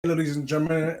ladies and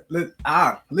gentlemen.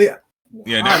 Yeah,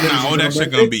 all that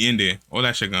shit gonna be in there. All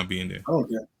that shit gonna be in there.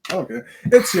 Okay.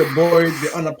 It's your boy, the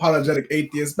unapologetic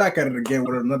atheist, back at it again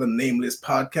with another nameless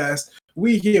podcast.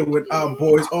 We here with our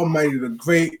boys, Almighty the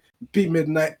Great, Beat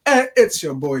Midnight, and it's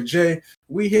your boy Jay.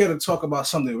 We here to talk about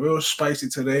something real spicy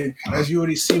today. As you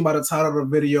already seen by the title of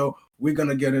the video, we're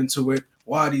gonna get into it.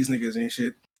 Why these niggas ain't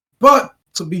shit. But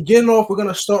to begin off, we're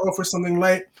gonna start off with something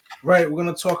light. Right, we're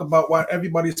gonna talk about what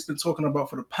everybody's been talking about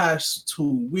for the past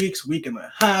 2 weeks, week and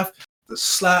a half. The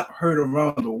slap heard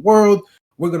around the world.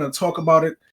 We're gonna talk about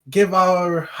it, give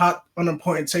our hot,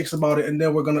 unimportant takes about it, and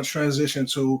then we're gonna transition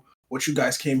to what you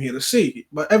guys came here to see.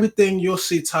 But everything you'll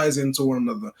see ties into one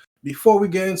another. Before we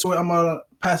get into it, I'm gonna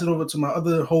pass it over to my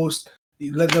other host.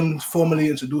 Let them formally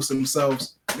introduce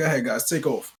themselves. Go ahead, guys, take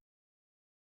off.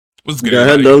 What's good,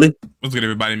 everybody? What's good,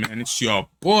 everybody, man? It's your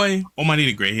boy, Almighty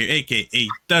the Great here, aka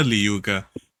Dudley Yuga,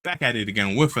 back at it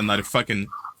again with another fucking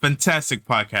fantastic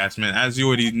podcast, man. As you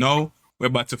already know, we're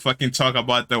about to fucking talk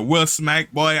about the Will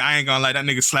Smack, boy. I ain't gonna lie, that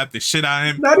nigga slapped the shit out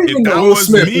of him. Not even the Will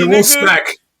Smith, the Will Smack.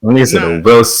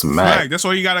 Will Smack. That's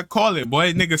what you gotta call it,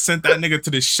 boy. Nigga sent that nigga to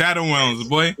the Shadow Realms,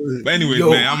 boy. But anyways,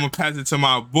 man, I'm gonna pass it to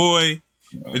my boy.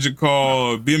 What you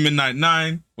call Beat Midnight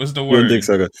 9? What's the word? Dick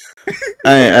sucker.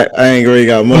 I ain't really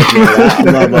got much. I'm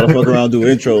not about to fuck around and do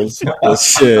intros. But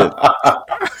shit,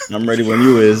 I'm ready when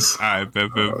you is. All right,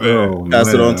 bet.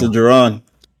 Pass it on to Jerron.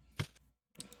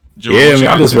 Yeah, man,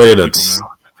 I'm just ready to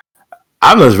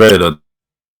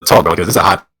talk about it because it's a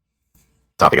hot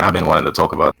topic and I've been wanting to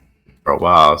talk about it for a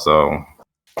while. So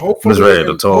hopefully, I'm just ready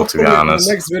to talk. To be honest,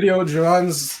 in the next video,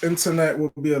 Jerron's internet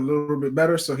will be a little bit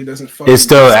better, so he doesn't. It's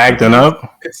still acting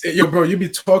up. Yo, bro, you be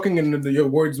talking and your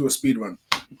words do a speed run.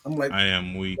 I'm like, I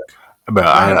am weak. But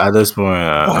at this point,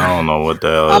 I don't know what the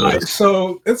hell it is.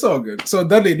 So it's all good. So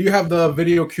Dudley, do you have the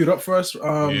video queued up for us to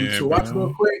watch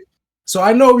real quick? So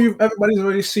I know everybody's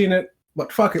already seen it,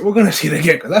 but fuck it, we're gonna see it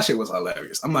again because that shit was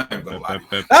hilarious. I'm not even gonna lie.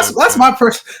 That's my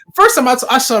first time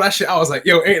I saw that shit. I was like,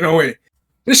 yo, ain't no way.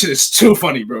 This shit is too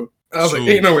funny, bro. I was like,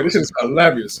 ain't no way. This shit is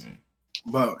hilarious.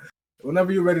 But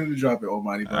whenever you're ready to drop it,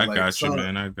 Almighty. I got you,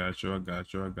 man. I got you.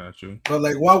 But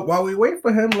like, while we wait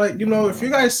for him, like, you know, if you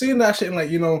guys seen that shit, and like,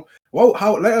 you know,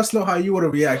 let us know how you would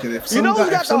have reacted if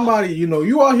somebody, you know,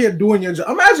 you out here doing your job.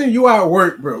 Imagine you at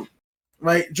work, bro,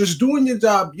 right? Just doing your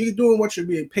job. You're doing what you're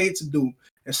being paid to do,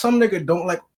 and some nigga don't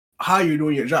like how you're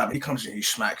doing your job. He comes in, he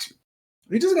smacks you.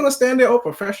 You just gonna stand there all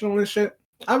professional and shit?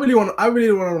 I really want to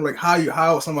know like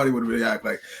how somebody would react.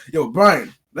 Like, yo,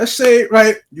 Brian, let's say,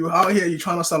 right, you out here, you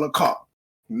trying to sell a car.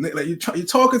 Like you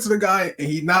talking to the guy and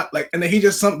he not like, and then the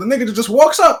nigga just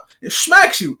walks up and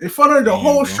smacks you in front of the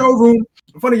whole showroom,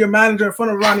 in front of your manager, in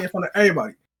front of Ronnie, in front of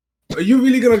everybody. Are you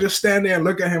really gonna just stand there and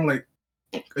look at him like,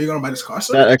 are you gonna buy this car?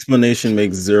 That explanation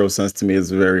makes zero sense to me.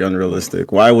 It's very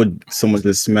unrealistic. Why would someone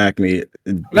just smack me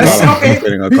while I'm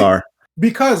getting a car?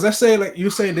 Because let's say like you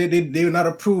say they not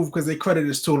approved because their credit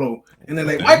is too low, and then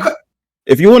like why?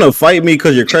 If you want to fight me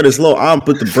because your credit's low, I'll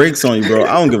put the brakes on you, bro.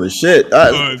 I don't give a shit.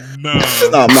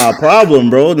 It's not my problem,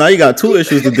 bro. Now you got two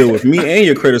issues to deal with, me and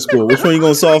your credit score. Which one you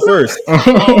gonna solve first?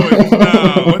 Nah,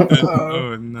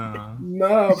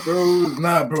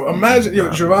 bro. Imagine, yo,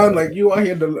 Jerron, like you out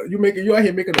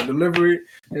here making a delivery,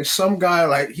 and some guy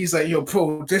like he's like, yo,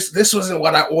 bro, this wasn't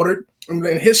what I ordered, and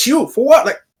then hits you for what?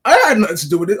 Like I had nothing to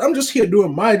do with it. I'm just here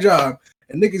doing my job,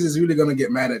 and niggas is really gonna get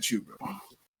mad at you, bro.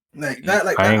 Like that,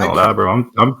 like I ain't gonna lie, bro.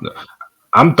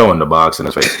 I'm throwing the box in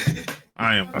his face.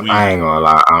 I ain't gonna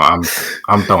lie.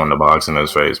 I'm throwing the box in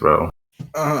his face, bro.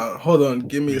 Hold on,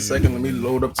 give me a second. Let me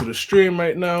load up to the stream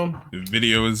right now. The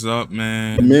video is up,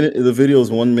 man. The video is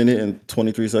 1 minute and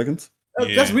 23 seconds.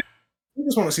 We just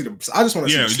want to see the. I just want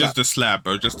to see. Just the slap,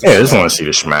 bro. Just want to see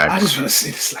the smack. I just want to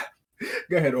see the slap.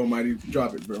 Go ahead, Almighty,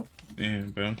 drop it, bro.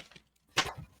 Damn, bro.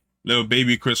 Little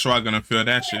baby Chris Rock gonna feel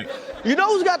that shit. You know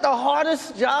who's got the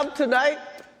hardest job tonight?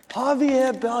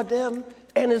 Javier Bardem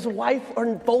and his wife are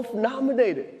both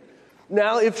nominated.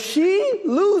 Now, if she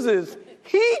loses,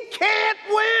 he can't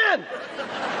win.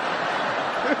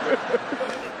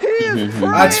 He is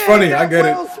That's funny. I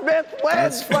get Will Smith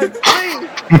wins. Like, please,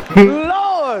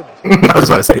 Lord. I was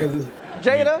about to say.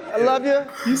 Jada, I love you.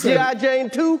 G.I. Jane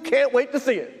 2, can't wait to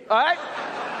see it. All right?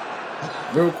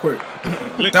 Real quick.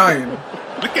 Dying.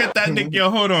 Look at that nigga. Yo,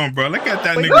 hold on, bro. Look at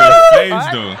that nigga's face,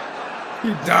 though. He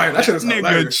dying. That shit is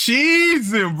nigga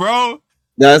cheesing, bro.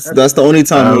 That's the only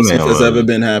time Will Smith has ever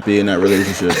been happy in that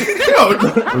relationship.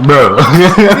 Bro.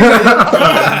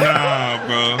 Nah,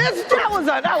 bro.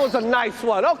 That was a nice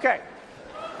one. Okay.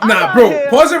 Nah, bro.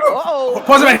 Pause it.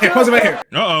 Pause it right here. Pause it right here.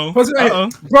 Pause it right here.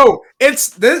 Bro, it's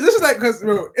this is like because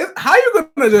bro, how you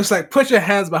gonna just like put your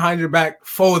hands behind your back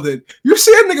folded? You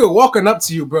see a nigga walking up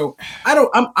to you, bro.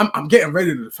 I'm getting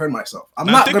ready to defend myself. I'm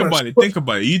now not think gonna about it. Think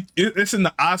about it. It's in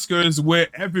the Oscars where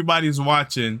everybody's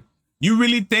watching. You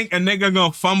really think a nigga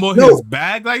gonna fumble his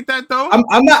bag like that though?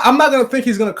 I'm not gonna think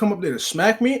he's gonna come up there to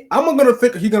smack me. I'm gonna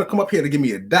think he's gonna come up here to give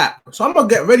me a dap. So I'm gonna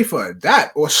get ready for a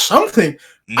dap or something.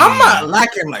 I'm not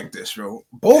lacking like this, bro.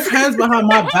 Both hands behind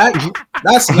my back.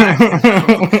 That's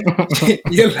lacking.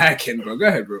 You're lacking, bro. Go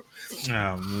ahead, bro.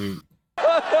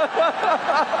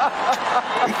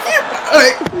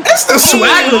 It's the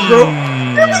swagger, bro.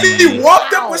 He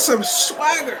walked up with some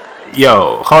swagger.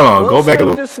 Yo, hold on. Go back a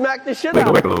little.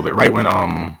 Go back a little bit. Right when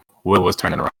Will was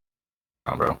turning around,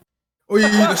 bro. Oh, you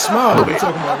need to smile. What you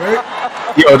talking about,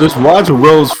 right? Yo, just watch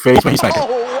Will's face when he's smacking.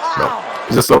 Bro,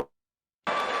 it's just so.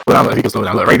 If he can slow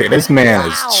down, look right there. This man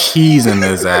is cheesing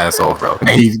his ass off, bro.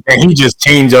 And he just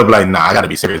changed up like, nah, I gotta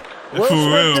be serious. For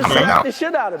real, bro.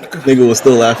 Nigga was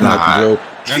still laughing at the joke.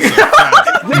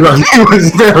 Bro, he was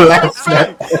still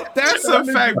laughing. That's a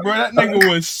fact, bro. That nigga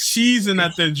was cheesing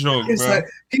at that joke, bro.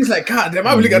 He's like, God damn,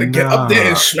 I really gotta get up there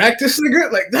and smack this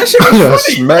nigga. Like that shit was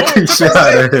funny. Smack the shit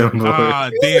out of him, bro.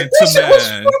 Damn, that shit was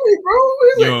funny, bro.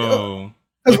 Yo.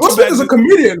 Will Smith is a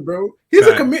comedian, bro. He's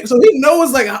a comedian, so he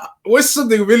knows like what's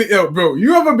something really bro.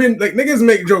 You ever been like niggas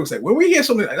make jokes like when we hear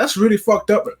something like that's really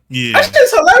fucked up, yeah, that's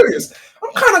just hilarious.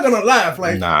 I'm kind of gonna laugh,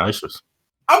 like nah, it's just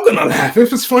I'm gonna laugh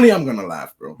if it's funny. I'm gonna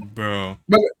laugh, bro.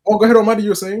 But go ahead, Almighty. You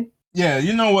were saying? Yeah,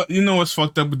 you know what? You know what's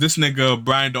fucked up with this nigga?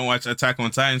 Brian don't watch Attack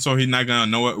on Titan, so he's not gonna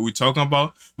know what we're talking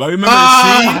about. But remember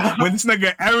the scene when this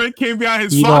nigga Eren came behind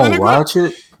his father? You don't watch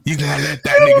it? You gonna let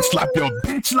that nigga slap your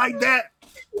bitch like that?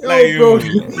 Like, bro.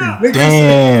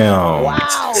 Damn.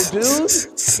 Wow, dude.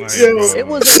 It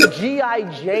was a G.I.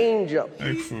 Jane jump.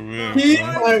 Like, for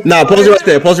real. Nah, pause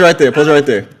it right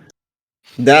there.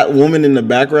 That woman in the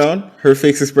background, her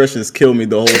face expressions kill me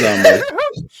the whole time,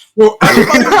 bro.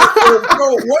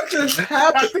 Bro, what just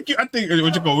happened? I think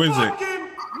what you go with it?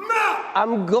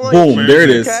 I'm going. Boom, there it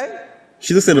is. Okay?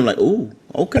 She looks at him like, ooh,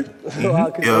 okay.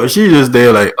 Yo, she just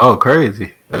there like, oh,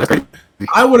 crazy.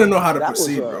 I wouldn't know how to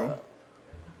proceed, bro.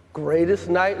 Greatest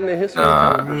night in the history.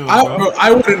 I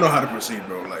wouldn't know how to proceed,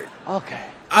 bro. Like, okay.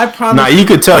 I promise. Nah, you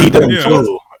could tell he did it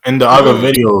too in the other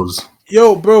videos.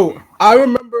 Yo, bro, I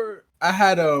remember I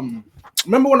had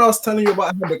remember when I was telling you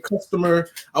about I had a customer,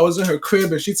 I was in her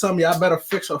crib and she told me I better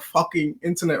fix her fucking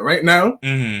internet right now.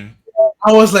 Mm-hmm.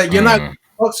 I was like, you're not gonna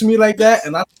talk to me like that.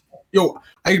 And I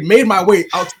made my way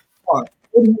out to the car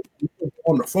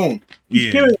on the phone.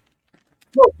 Yeah. Try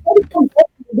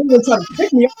to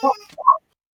pick me up.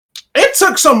 It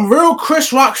took some real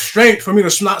Chris Rock strength for me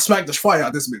to not smack the fire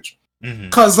out this bitch. Mm-hmm.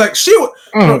 Cause like she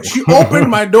opened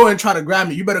my door and tried to grab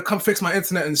me. You better come fix my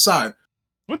internet inside.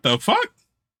 What the fuck?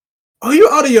 Are you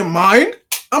out of your mind?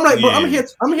 I'm like, bro, I'm here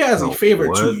as a favor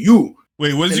to you.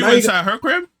 Wait, was you inside her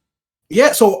crib?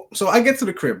 Yeah, so I get to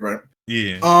the crib, right?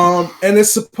 Yeah. And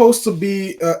it's supposed to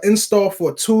be installed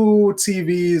for 2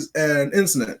 TVs and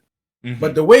internet. Mm-hmm.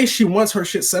 But the way she wants her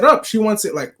shit set up, she wants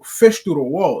it like fish through the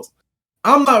walls.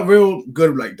 I'm not real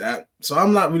good like that, so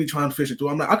I'm not really trying to fish it through.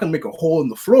 I'm like, I can make a hole in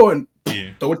the floor and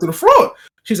throw it through the floor.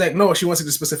 She's like, no, she wants it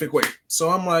a specific way. So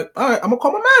I'm like, all right, I'm gonna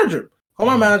call my manager.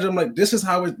 I'm like, this is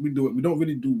how we do it. We don't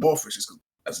really do wall fishes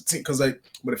as a team,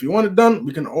 but if you want it done,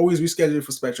 we can always reschedule it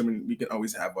for Spectrum, and we can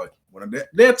always have one of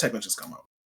their technicians come out.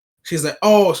 She's like,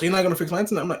 oh, so you're not gonna fix my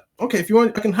internet? I'm like, okay, if you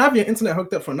want, I can have your internet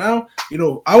hooked up for now. You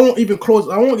know, I won't even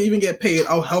get paid.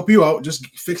 I'll help you out. Just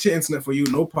fix your internet for you,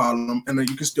 no problem. And then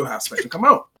you can still have Spectrum come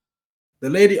out.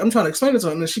 The lady, I'm trying to explain it to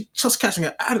her, and then she just catching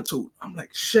an attitude. I'm like,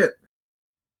 shit,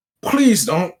 please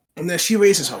don't. And then she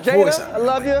raises her voice. I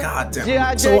love you. God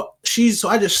damn. So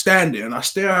I just stand there and I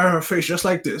stare at her face just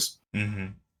like this. Mm-hmm.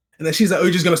 And then she's like, "Oh,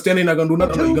 you're just gonna stand there, not gonna do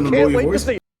nothing. You're gonna lower your voice."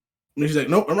 And she's like,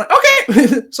 "Nope." I'm like,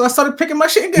 "Okay." So I started picking my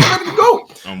shit and getting ready to go.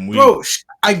 Bro,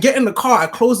 I get in the car, I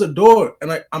close the door,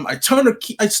 and I turn the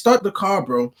key, I start the car,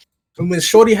 bro. And when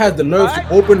Shorty has the nerve to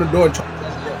open the door and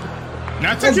try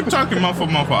now to keep talking mouthful.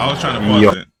 I was trying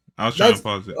to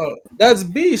pause it. That's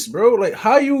beast, bro. Like,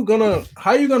 how you gonna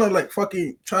like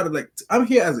fucking try to like? I'm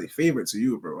here as a favor to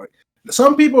you, bro. Like,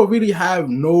 some people really have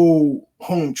no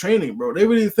home training, bro. They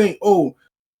really think, oh,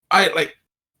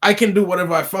 I can do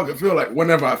whatever I fucking feel like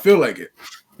whenever I feel like it.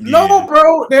 Yeah. No,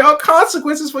 bro. There are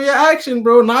consequences for your action,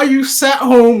 bro. Now you sat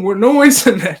home with no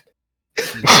internet.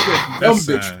 Dumb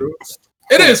bitch, bro.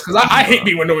 It is because I hate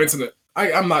being with no internet.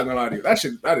 I'm not gonna lie to you.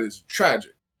 That is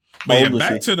tragic. But yeah,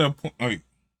 back to the point.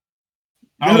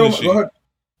 Go ahead.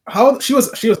 How she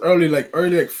was early like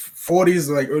 40s,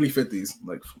 like early 50s.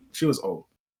 Like she was old.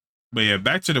 But yeah,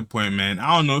 back to the point, man.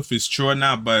 I don't know if it's true or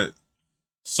not, but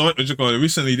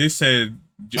recently they said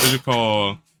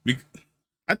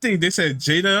I think they said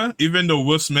Jada, even though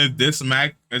Will Smith did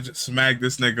smack this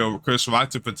nigga Chris Rock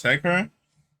to protect her,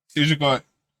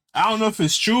 I don't know if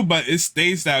it's true, but it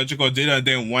states that Jada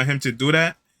didn't want him to do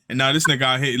that, and now this nigga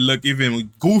out here look even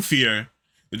goofier.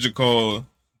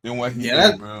 Than what he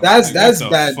did, bro. That's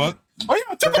bad. Fuck? Oh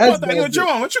yeah, talk about that. Yo,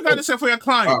 Jerome, what you got to say for your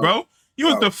client, bro? You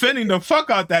was defending the fuck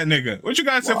out that nigga. What you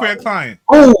got to say for your client?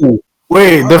 Oh,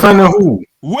 wait, defending who?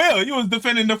 Will, you was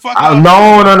defending the fuck out. No.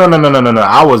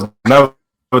 I was never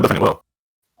defending Will.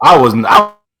 I was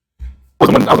the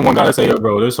one guy to say, yo,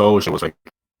 bro, this whole shit was fake.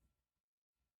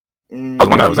 I was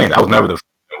one guy was saying that. I was never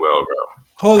defending Will, bro.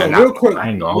 Hold on,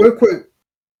 real quick.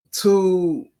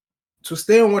 To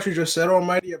stay on what you just said,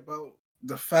 Almighty, about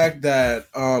the fact that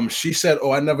she said,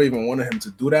 "Oh, I never even wanted him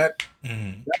to do that."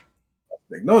 Mm-hmm.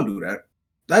 Like, don't do that.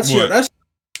 That's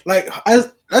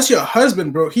your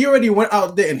husband, bro. He already went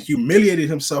out there and humiliated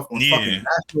himself on fucking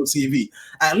national TV.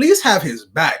 At least have his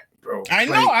back, bro. I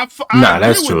know.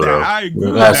 That's true. I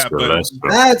agree with that.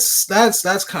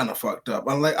 That's kind of fucked up.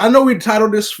 I'm like, I know we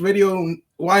titled this video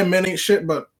 "Why Men Ain't Shit,"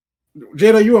 but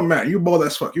Jada, you a man. You bold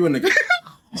as fuck. You a nigga.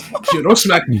 Shit, don't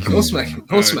smack me. Don't smack me.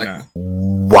 Don't smack me.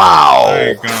 Wow.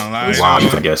 You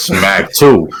finna get smacked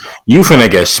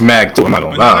too. I'm not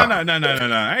gonna lie. No. I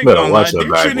ain't better gonna watch lie.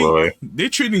 your back, boy. They're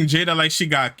treating Jada like she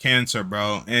got cancer,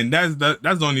 bro. And that's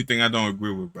the only thing I don't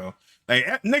agree with, bro. Like,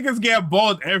 niggas get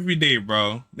bald every day,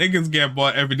 bro.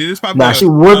 This probably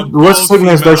what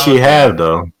sickness does she have,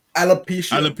 though?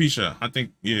 Alopecia. I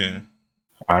think, yeah.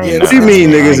 What do you mean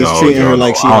niggas is treating her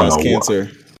like she has cancer?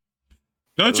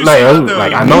 Don't you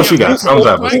I know she got some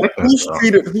type of sickness.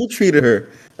 Who treated her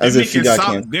as if she got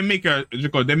cancer? They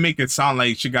make it sound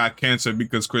like she got cancer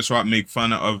because Chris Rock make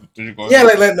fun of. Yeah,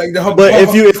 like the. But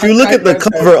if you look at the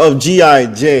cover of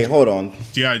G.I. hold on.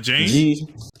 G.I. Jane?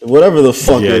 Whatever the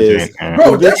fuck it is.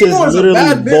 Bro, that bitch is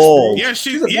literally bald. Yeah,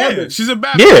 she's a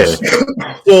bad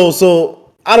bitch.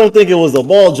 So I don't think it was a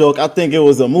ball joke. I think it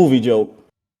was a movie joke.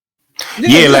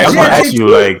 Yeah, like I'm gonna ask you,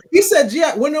 like he said,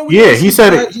 when are we? Yeah, he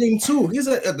said it too. He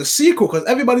said the sequel because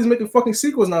everybody's making fucking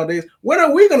sequels nowadays. When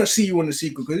are we gonna see you in the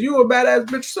sequel? Because you're a badass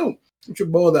bitch too. With your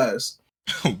bald ass.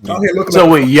 Wait,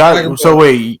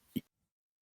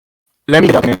 let me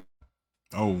get up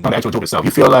on the actual joke itself.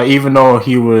 You feel like even though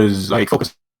he was like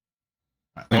focused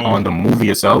on the movie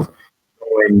itself,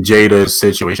 in Jada's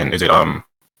situation, is it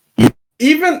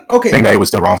even okay? Think that it was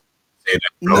still wrong.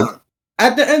 No.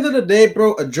 At the end of the day,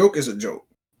 bro, a joke is a joke.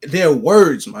 They're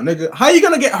words, my nigga. How you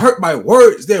gonna get hurt by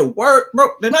words? They're words, bro.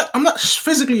 They're not. I'm not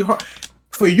physically hurt.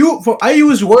 I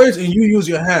use words and you use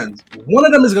your hands. One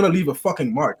of them is gonna leave a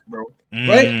fucking mark, bro.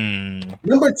 Right?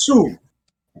 Number two,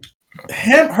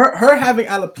 her having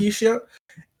alopecia.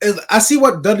 I see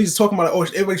what Dudley's talking about. Oh,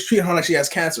 everybody's treating her like she has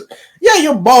cancer. Yeah,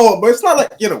 you're bald, but it's not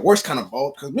like you're the worst kind of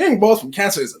bald. Because being bald from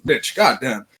cancer is a bitch.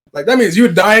 Goddamn. Like that means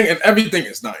you're dying and everything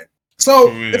is dying.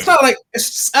 So it's not like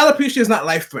alopecia is not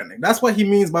life threatening. That's what he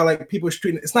means by like people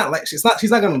treating. It's not like she's not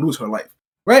gonna lose her life,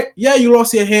 right? Yeah, you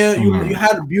lost your hair. You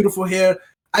had beautiful hair.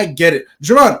 I get it,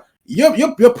 Jerron.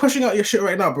 You're pushing out your shit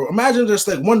right now, bro. Imagine just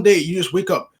like one day you just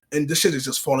wake up and this shit is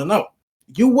just falling out.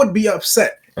 You would be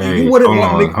upset. Hey, you wouldn't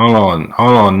hold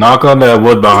on. Knock on that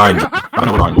wood behind you.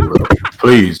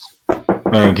 Please.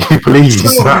 Man, please,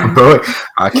 bro.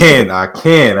 I can't.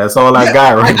 That's all I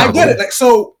got right now. I get it. Like,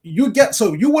 so you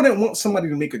wouldn't want somebody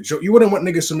to make a joke. You wouldn't want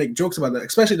niggas to make jokes about that,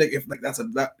 especially like if like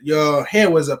that your hair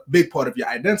was a big part of your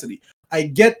identity. I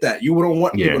get that. You wouldn't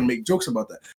want people to make jokes about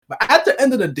that. But at the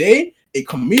end of the day, a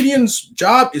comedian's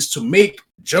job is to make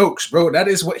jokes, bro. That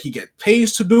is what he gets paid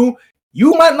to do.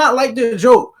 You might not like the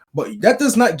joke, but that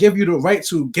does not give you the right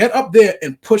to get up there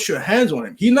and put your hands on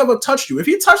him. He never touched you. If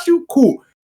he touched you, cool.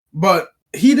 But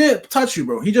he didn't touch you,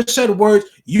 bro. He just said words.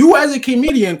 You as a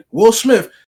comedian, Will Smith,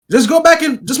 just go back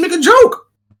and just make a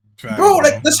joke. Bro,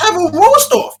 like let's have a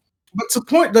roast off. But to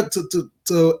point that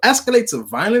to escalate to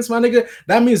violence, my nigga,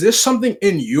 that means there's something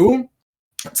in you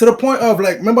to the point of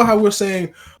like, remember how we were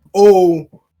saying, oh,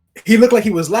 he looked like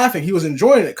he was laughing, he was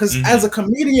enjoying it. Because as a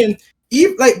comedian,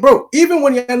 even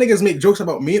when y'all niggas make jokes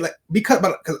about me, like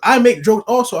because I make jokes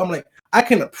also, I'm like, I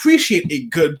can appreciate a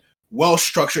good,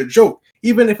 well-structured joke,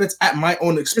 even if it's at my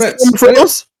own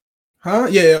expense. Huh?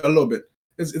 Yeah, a little bit.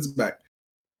 It's back.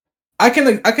 I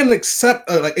can accept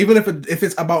like even if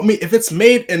it's about me, if it's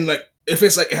made and like if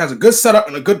it's like it has a good setup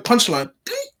and a good punchline,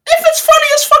 if it's funny,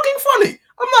 it's fucking funny.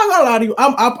 I'm not gonna lie to you.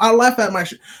 I laugh at my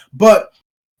shit, but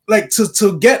like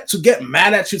to get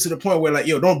mad at you to the point where like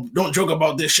yo don't joke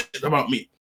about this shit about me.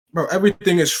 bro,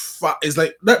 everything is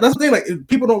like that's the thing. Like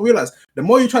people don't realize the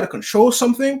more you try to control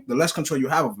something, the less control you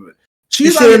have over it. She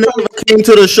should have never came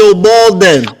to the show bald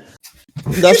then.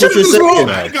 That's what you're saying.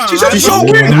 She should have so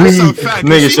weird.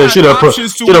 Nigga should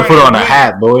have put on a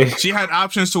hat, boy. She had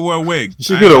options to wear a wig.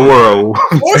 She could have wore a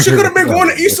wig. Or she could have been going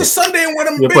to Easter Sunday and wear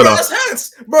them big ass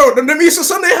hats, bro. Them Easter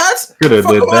Sunday hats. Could have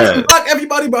did that. And block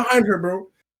everybody behind her, bro.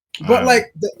 But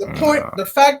like the point, the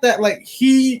fact that like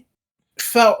he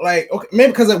felt like okay,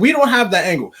 maybe because like, we don't have that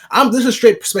angle. This is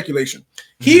straight speculation.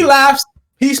 He laughs.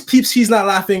 He peeps. He's not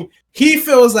laughing. He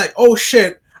feels like oh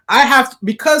shit. I have to,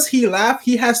 because he laughed,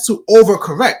 he has to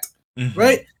overcorrect,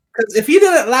 right? Because if he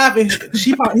didn't laugh, and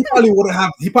he probably wouldn't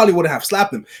have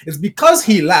slapped him. It's because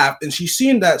he laughed and she's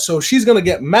seen that, so she's gonna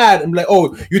get mad and be like,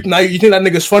 "Oh, you think that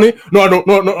nigga's funny? No, I don't.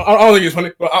 No, I don't think he's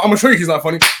funny. I'm gonna show you he's not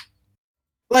funny."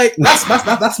 Like that's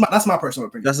my personal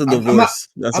opinion. That's a divorce.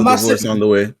 That's a divorce on the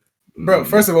way, bro.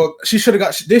 First of all, they should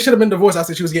have been divorced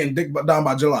after she was getting dick down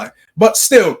by July. But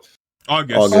still,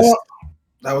 August.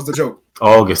 That was the joke.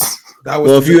 August.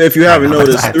 Well, if you haven't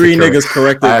noticed, 3 niggas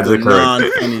corrected the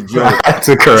non-funny joke. I had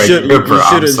to correct it, bro.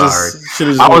 I'm sorry.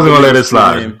 I wasn't gonna let it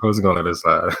slide.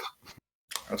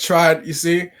 I tried. You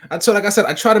see, I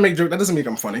try to make jokes. That doesn't make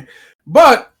them funny.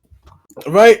 But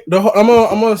right, I'm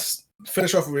gonna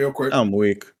finish off real quick. I'm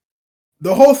weak.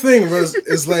 The whole thing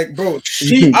is like, bro.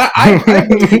 I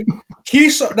believe he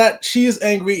saw that she is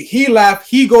angry. He laughed.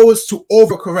 He goes to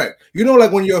overcorrect. You know,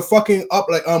 like when you're fucking up,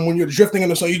 like when you're drifting in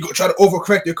the sun, you go try to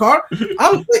overcorrect your car.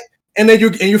 I'm like, and then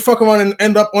you fuck around and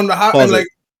end up on the hot and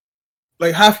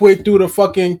like halfway through the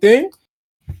fucking thing.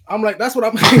 I'm like, that's what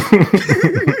I'm.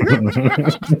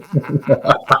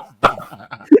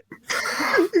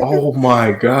 Oh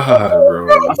my god,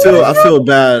 bro! I feel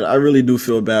bad. I really do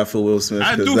feel bad for Will Smith.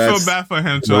 I do feel bad for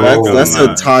him too. That's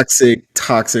a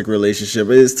toxic relationship.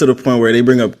 It's to the point where they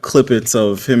bring up clippets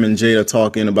of him and Jada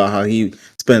talking about how he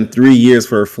spent 3 years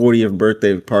for her 40th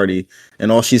birthday party,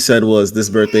 and all she said was, "This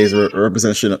birthday is a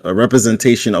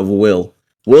representation of Will."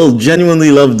 Will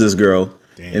genuinely loved this girl,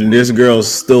 and this girl's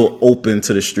still open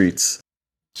to the streets.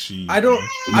 I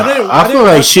feel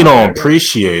like she don't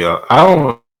appreciate her.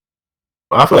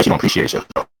 I feel like she don't appreciate you.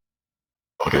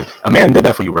 Okay, a man did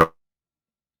that for you, bro.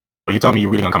 But you tell me you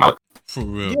really gonna come out for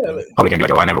real? Yeah, probably gonna be like,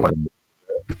 "Yo, I never wanted."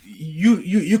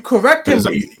 You correct him.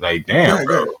 Like damn,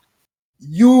 bro.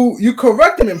 You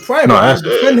correct him in private. No,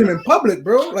 defend him in public,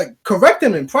 bro. Like correct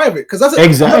him in private, because that's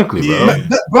exactly, bro.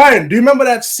 Brian, do you remember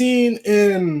that scene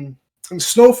in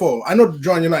Snowfall? I know,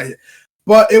 John, you're not here,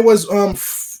 but it was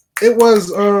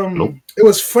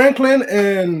Franklin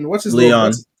and what's his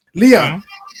name? Leon.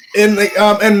 And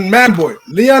Manboy.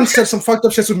 Leon said some fucked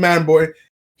up shit with Manboy.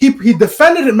 He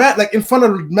defended him like in front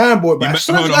of Manboy, but as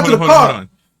soon as he got to the car,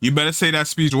 you better say that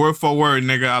speech word for word,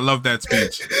 nigga. I love that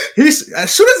speech.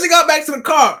 As soon as he got back to the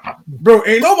car, bro,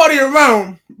 ain't nobody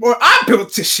around. Boy, I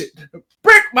built this shit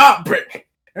brick by brick,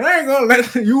 and I ain't gonna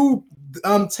let you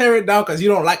tear it down because you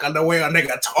don't like the way a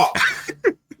nigga talk.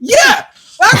 Yeah,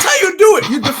 that's how you do it.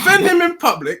 You defend him in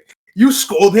public. You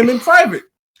scold him in private.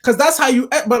 Because that's how you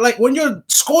act. But like when you're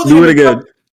scolding, do it again.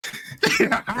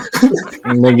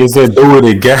 Nigga said, "Do it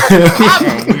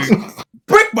again."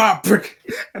 Brick by brick,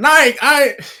 and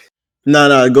I.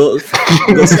 No, go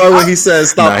start when he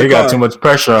says stop. He got too much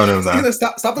pressure on him now. He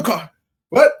said, stop the car.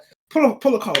 What? Pull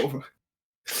the car over.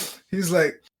 He's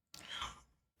like,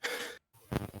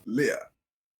 Leah.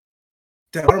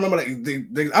 Damn, I remember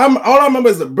all I remember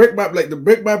is the brick by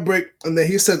brick, and then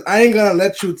he says, "I ain't gonna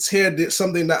let you tear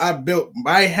something that I built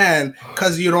by hand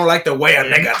because you don't like the way a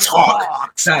nigga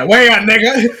talk. The way a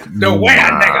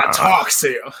nigga talks to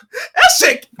you. That's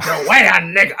it. The way a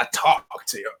nigga talk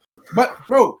to you. But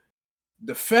bro,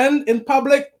 defend in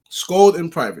public, scold in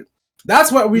private.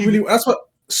 That's what we really. That's what.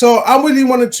 So I really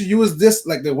wanted to use this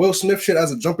like the Will Smith shit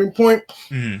as a jumping point.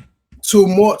 Mm-hmm.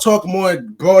 To talk more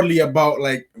broadly about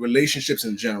like relationships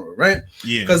in general, right?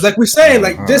 Yeah. Because like we're saying,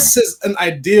 like this is an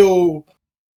ideal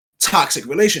toxic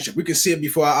relationship. We can see it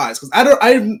before our eyes. Because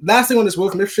last thing on this Will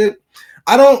Smith shit,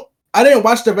 I didn't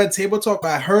watch the Red Table Talk,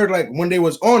 but I heard like when they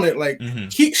was on it, like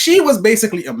she was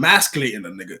basically emasculating the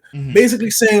nigga, basically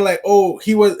saying like, oh,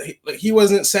 he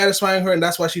wasn't satisfying her, and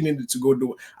that's why she needed to go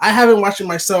do it. I haven't watched it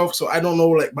myself, so I don't know.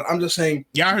 Like, but I'm just saying.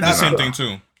 Yeah, I heard the same thing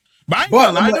too. But I ain't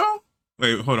gonna lie though.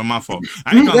 Wait, hold on, my fault.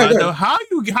 I ain't gonna lie though. How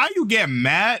you get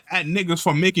mad at niggas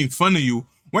for making fun of you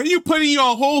when you putting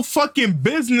your whole fucking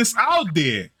business out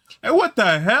there? Like, what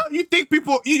the hell? You think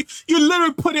people you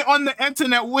literally put it on the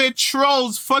internet where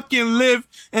trolls fucking live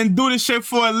and do this shit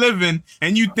for a living,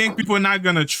 and you think people are not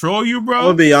gonna troll you, bro? I'm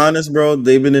gonna be honest, bro.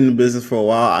 They've been in the business for a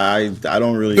while. I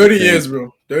don't really 30 years,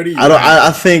 bro. 30 years.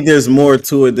 I think there's more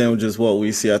to it than just what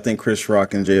we see. I think Chris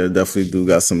Rock and Jada definitely do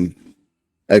got some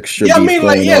extra beef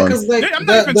going on. Because like I'm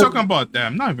not even talking about that.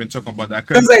 I'm not even talking about that.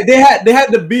 Because like they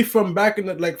had the beef from back in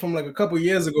from like a couple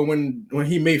years ago when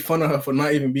he made fun of her for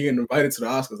not even being invited to the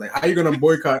Oscars. Like, how you gonna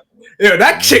boycott?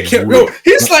 That chick can't.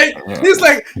 He's like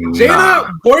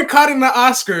Jada boycotting the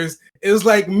Oscars is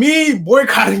like me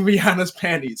boycotting Rihanna's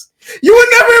panties. You were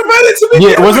never invited to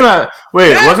me. Yeah,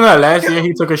 wasn't that last year?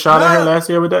 He took a shot at her last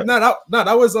year with that. No,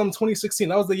 that was 2016.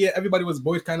 That was the year everybody was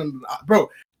boycotting. Bro,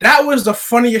 that was the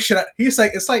funniest shit. He's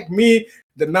like, it's like me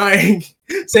denying,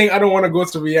 saying I don't want to go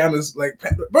to Rihanna's. Like,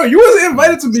 bro, you wasn't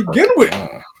invited to begin with.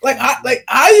 Like, how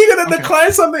are you gonna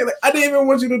decline something like I didn't even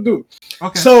want you to do?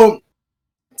 Okay. So,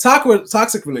 talk with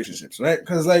toxic relationships, right?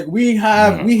 Because like we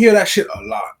hear that shit a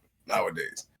lot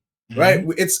nowadays, right?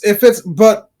 It's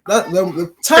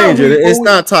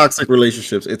not toxic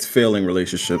relationships. It's failing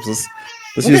relationships.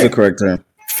 Let's use the correct term.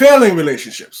 Failing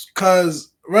relationships,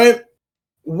 because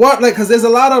because there's a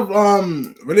lot of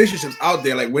relationships out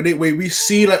there like where we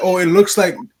see like, oh, it looks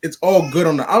like it's all good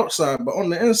on the outside, but on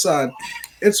the inside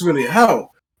it's really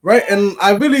hell, right? And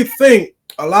I really think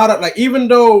a lot of like, even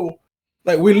though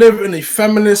like we live in a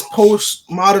feminist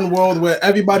post-modern world where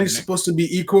everybody's supposed to be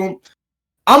equal,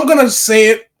 I'm gonna say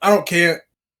it, I don't care,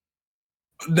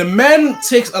 the men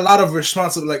takes a lot of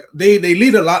responsibility. Like they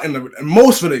lead a lot in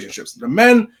most relationships. The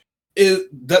men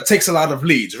that takes a lot of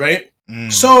leads, right?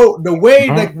 So the way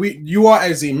that you are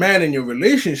as a man in your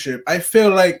relationship, I feel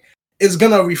like it's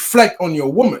gonna reflect on your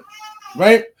woman,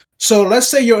 right? So let's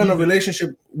say you're in a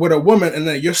relationship with a woman and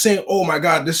then you're saying, oh my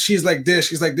God, she's like this,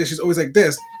 she's like this, she's always like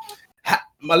this.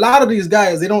 A lot of these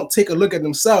guys, they don't take a look at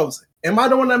themselves. Am I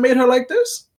the one that made her like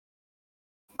this?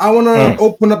 I want to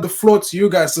open up the floor to you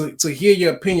guys to hear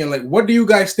your opinion. Like, what do you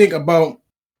guys think about,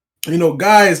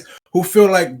 guys who feel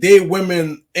like they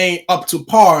women ain't up to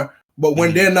par, but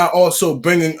when they're not up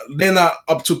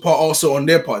to par also on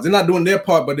their part. They're not doing their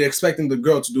part, but they're expecting the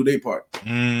girl to do their part.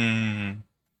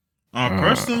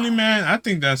 Personally, man, I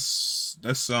think that's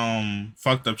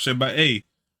fucked up shit. But hey,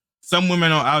 some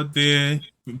women are out there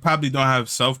who probably don't have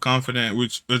self-confidence,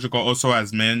 which also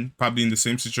as men, probably in the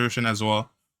same situation as well.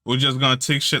 We're just gonna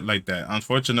take shit like that.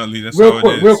 Unfortunately, that's how it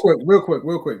is.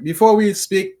 Real quick. Before we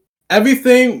speak,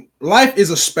 life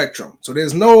is a spectrum. So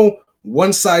there's no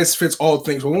one size fits all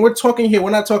things. But when we're talking here,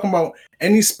 we're not talking about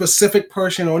any specific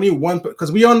person or any one,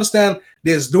 because we understand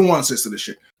there's nuances to this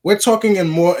shit. We're talking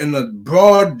in a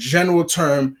broad, general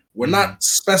term. We're not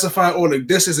specifying, like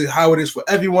this is how it is for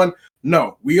everyone.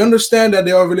 No, we understand that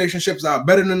there are relationships that are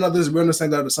better than others. We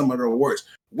understand that some of them are worse.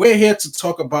 We're here to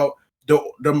talk about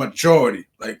the majority,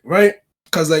 right?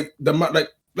 Because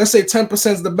let's say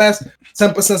 10% is the best,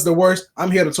 10% is the worst.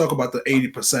 I'm here to talk about the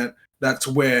 80%. That's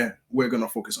where we're gonna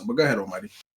focus on. But go ahead,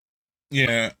 Almighty.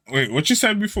 Yeah. Wait, what you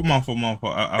said before? I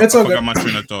forgot my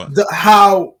train of thought.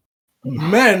 How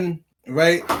men,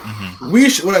 right?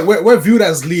 We're viewed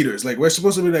as leaders. Like we're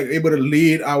supposed to be able to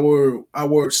lead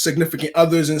our significant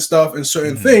others and stuff and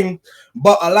certain things.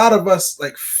 But a lot of us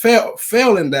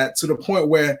fail in that to the point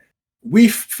where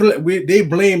they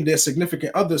blame their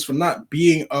significant others for not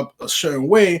being up a certain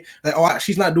way. Like, oh,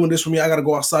 she's not doing this for me. I gotta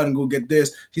go outside and go get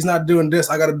this. She's not doing this.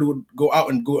 I gotta go out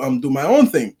and go do my own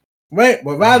thing, right?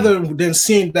 But rather than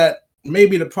seeing that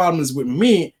maybe the problem is with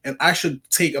me and I should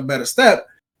take a better step,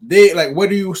 what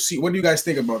do you see? What do you guys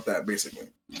think about that, basically?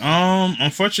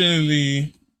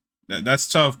 Unfortunately, that's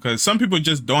tough because some people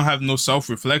just don't have no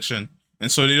self-reflection,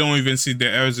 and so they don't even see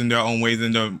their errors in their own ways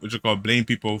and they blame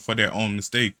people for their own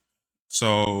mistake.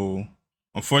 So,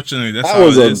 unfortunately, that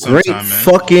was a great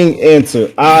fucking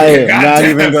answer. I am not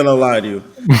even gonna lie to you.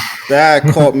 That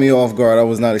caught me off guard. I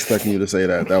was not expecting you to say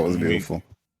that. That was beautiful.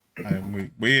 I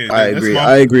agree.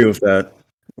 I agree with that.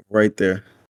 Right there.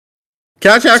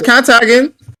 Can I tag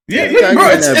in? Yeah,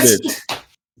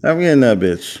 I'm getting that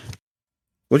bitch.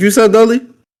 What you said, Dolly?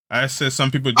 I said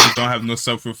some people just don't have no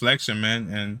self-reflection, man,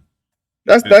 and.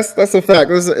 That's a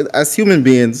fact. As human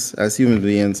beings,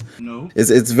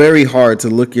 it's very hard to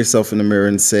look yourself in the mirror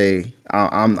and say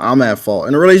I'm at fault.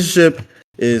 And a relationship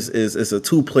is a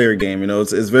 2-player game.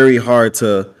 It's very hard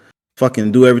to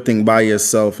fucking do everything by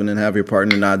yourself and then have your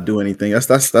partner not do anything.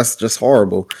 That's just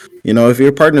horrible. If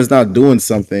your partner's not doing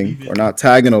something or not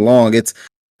tagging along, it's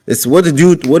what did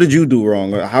you do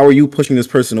wrong? Or how are you pushing this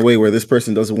person away where this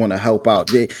person doesn't want to help out?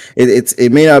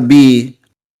 It may not be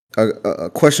a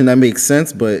question that makes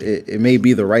sense, but it may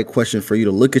be the right question for you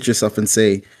to look at yourself and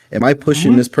say, am I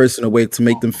pushing this person away to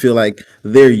make them feel like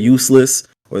they're useless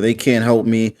or they can't help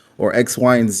me or X,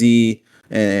 Y, and Z?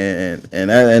 And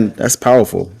that's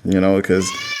powerful, because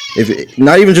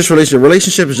not even just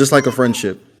relationship is just like a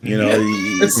friendship. You know,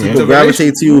 people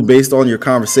gravitate to you based on your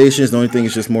conversations. The only thing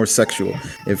is just more sexual.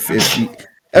 If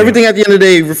everything at the end of the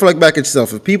day, reflect back at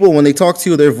yourself. If people, when they talk to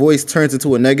you, their voice turns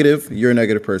into a negative, you're a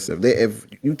negative person. If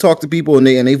you talk to people and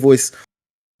they voice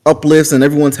uplifts and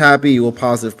everyone's happy, you're a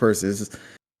positive person.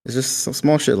 It's just some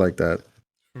small shit like that.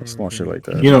 Small shit like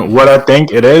that. You know what I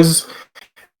think it is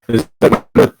that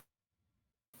the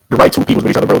right two people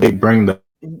with each other, bro. They bring the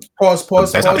pause. Your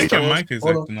mic is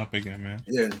acting up again, man.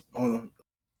 Yeah, hold on.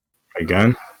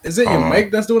 Again? Is it your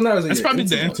mic that's doing that? Or is it it's probably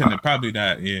the internet. Probably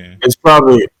that. Yeah. It's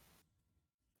probably.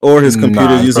 Or his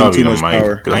computer using too much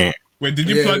power. Wait, did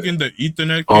you plug in the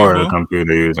Ethernet cable? Or the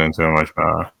computer using too much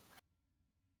power.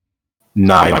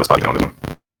 Nah, I was plugging on them.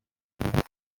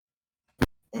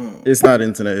 It's not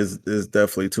internet. It's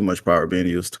definitely too much power being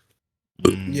used.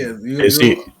 Yeah,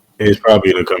 it's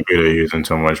probably the computer using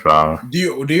too much power.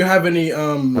 Do you have any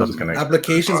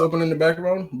applications open in the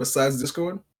background besides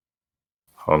Discord?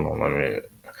 Hold on, let me.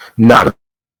 Nah,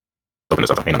 open this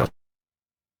up. Yeah,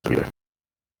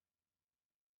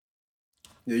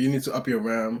 you need to up your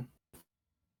RAM.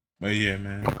 But yeah,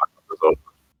 man.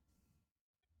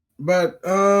 But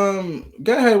go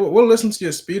ahead. We'll listen to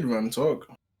your speedrun talk.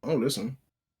 Oh, listen.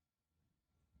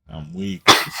 I'm weak.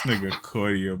 This nigga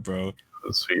Cordia, bro.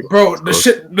 Bro, the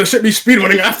shit be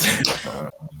speedrunning after.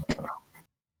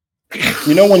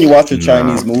 You know when you watch a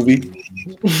Chinese movie?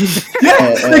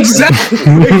 Yeah, exactly. Yo,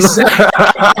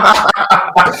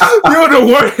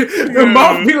 the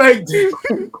mouth be like,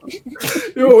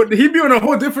 yo, he be on a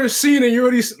whole different scene, and you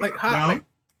already like, how? Like,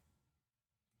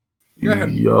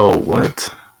 yo,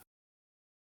 what?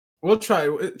 We'll try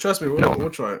it. Trust me, we'll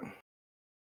try it.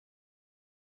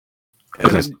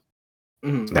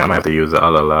 Then I might have to use the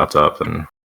other laptop and.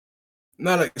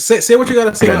 No, like say what you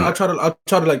gotta say. I'll try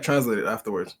to like translate it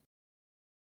afterwards.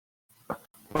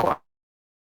 What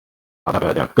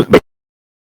I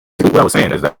was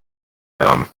saying is that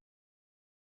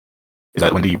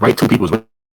when the right two people with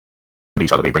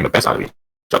each other, they bring the best out of each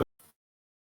other.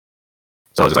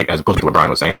 So it's just like as opposed to what Brian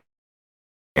was saying,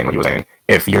 and what he was saying,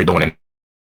 if you're doing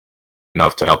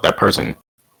enough to help that person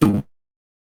do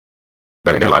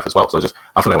better in their life as well. So just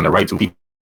I feel like when the right two people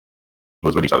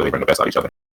with each other, they bring the best out of each other.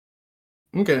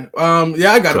 Okay.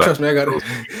 Yeah, I got it. Trust me, I got it. All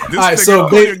right. So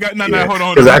hold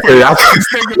on. Exactly. This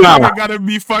nigga gotta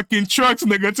be fucking trucks,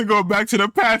 nigga, to go back to the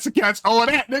past to catch all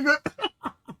that, nigga.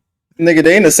 Nigga,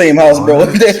 they in the same house, bro.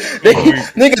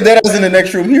 Nigga, that was in the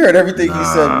next room. He heard everything he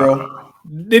said, bro.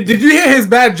 Did you hear his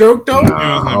bad joke though?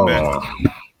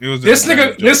 This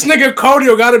nigga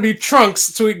Cordio gotta be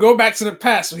Trunks to go back to the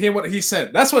past to hear what he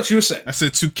said. That's what you said. I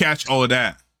said to catch all of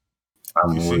that.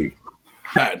 I'm weak.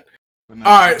 Bad. All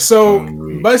right, so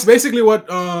basically what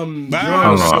I'm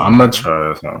not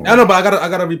sure. I know, but I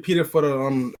gotta repeat it for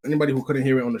the anybody who couldn't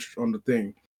hear it on the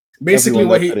thing. Basically,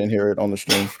 what he couldn't hear it on the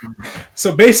stream.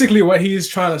 So basically, what he's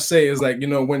trying to say is like, you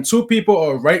know, when two people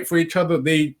are right for each other,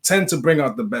 they tend to bring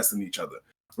out the best in each other,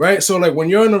 right? So like when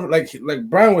you're in a like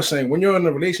Brian was saying, when you're in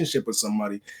a relationship with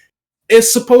somebody,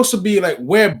 it's supposed to be like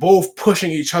we're both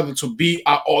pushing each other to be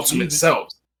our ultimate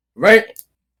selves, right?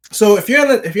 So if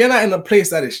you're not in a place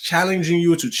that is challenging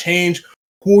you to change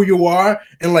who you are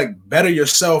and like better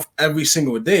yourself every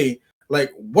single day,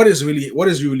 like what is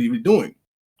you really doing,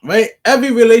 right?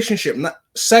 Every relationship, not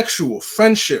sexual,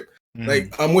 friendship,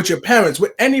 like with your parents,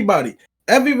 with anybody,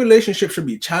 every relationship should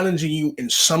be challenging you in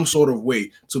some sort of way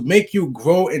to make you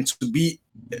grow and to be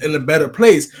in a better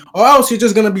place, or else you're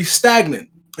just gonna be stagnant.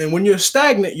 And when you're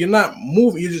stagnant, you're not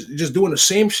moving. You're just doing the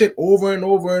same shit over and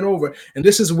over and over. And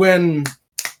this is when.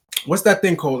 What's that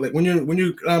thing called? Like when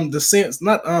you the same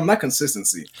not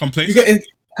consistency. You get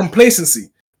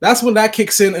complacency. That's when that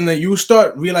kicks in, and then you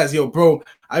start realize, yo, bro,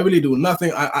 I really do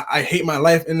nothing. I hate my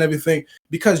life and everything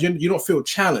because you don't feel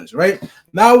challenged, right?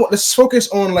 Now let's focus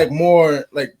on like more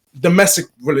like domestic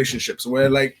relationships where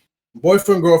like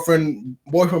boyfriend, girlfriend,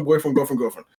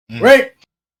 right?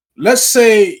 Let's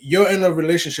say you're in a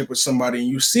relationship with somebody and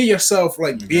you see yourself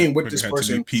like being with this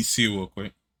person. PC real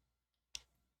quick.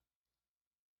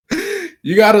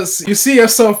 You see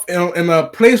yourself in a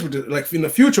place with like in the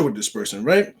future with this person,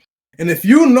 right? And if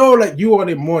you know like you are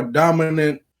the more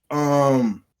dominant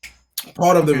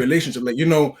part of the relationship, like you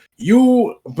know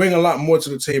you bring a lot more to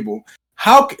the table.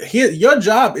 Your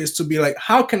job is to be like,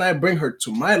 how can I bring her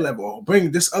to my level or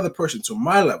bring this other person to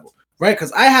my level, right?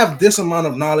 Because I have this amount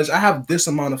of knowledge, I have this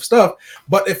amount of stuff.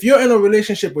 But if you're in a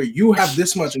relationship where you have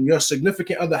this much and your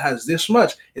significant other has this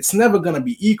much, it's never gonna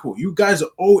be equal. You guys are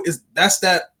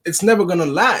it's never gonna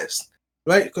last,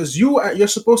 right? Because you're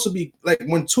supposed to be like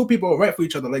when two people are right for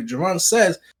each other, like Jerron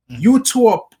says, you two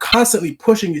are constantly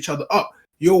pushing each other up.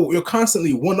 you're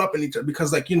constantly one-upping each other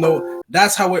because, like,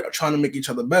 that's how we're trying to make each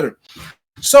other better.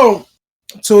 So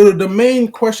the main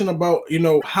question about,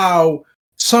 how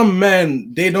some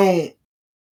men, they don't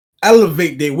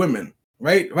elevate their women,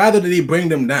 right? Rather than they bring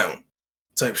them down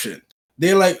type shit.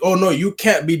 They're like, oh no, you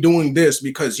can't be doing this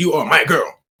because you are my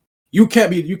girl. You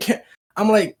can't. I'm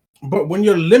like, but when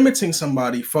you're limiting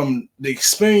somebody from the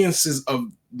experiences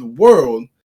of the world,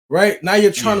 right? Now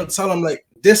you're trying to tell them like,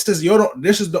 this is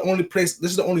the only place,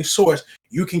 this is the only source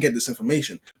you can get this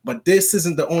information. But this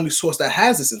isn't the only source that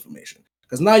has this information.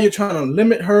 Because now you're trying to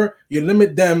limit her, you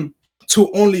limit them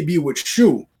to only be with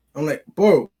you. I'm like,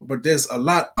 bro, but there's a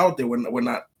lot out there we're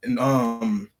not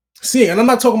seeing. And I'm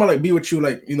not talking about like be with you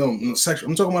like, sexual.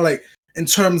 I'm talking about like in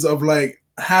terms of like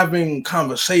having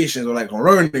conversations or like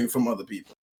learning from other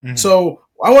people. Mm-hmm. So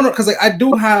I want to, because like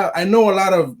I know a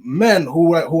lot of men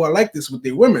who are like this with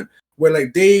their women, where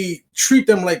like they treat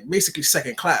them like basically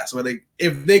second class. Where like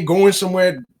if they going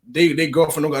somewhere, they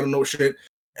girlfriend don't gotta know shit,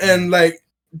 and like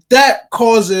that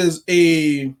causes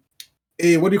a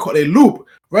what do you call it, a loop,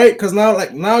 right? Because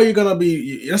now you're gonna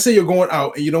be, let's say you're going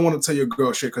out and you don't want to tell your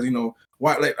girl shit because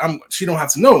why, like she don't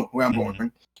have to know where I'm going.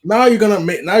 Right? Now you're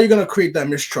gonna create that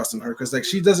mistrust in her because like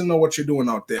she doesn't know what you're doing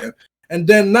out there. And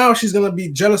then now she's going to be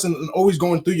jealous and always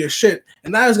going through your shit.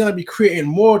 And now it's going to be creating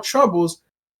more troubles,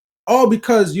 all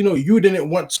because, you didn't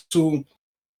want to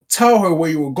tell her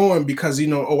where you were going because,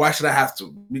 oh, why should I have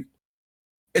to?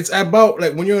 It's about,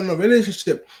 like, when you're in a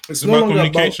relationship, it's no longer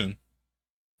about communication.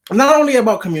 Not only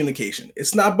about communication.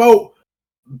 It's not about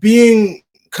being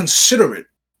considerate,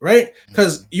 right?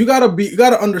 Because you got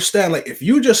to understand, like, if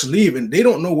you just leave and they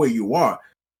don't know where you are,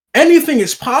 anything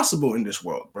is possible in this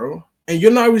world, bro. And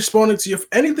you're not responding to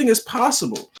anything is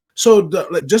possible. So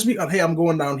just be hey, I'm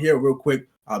going down here real quick.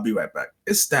 I'll be right back.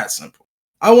 It's that simple.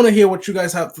 I want to hear what you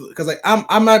guys have to, because like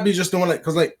I might be just doing like,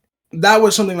 because like that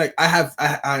was something like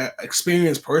I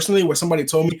experienced personally where somebody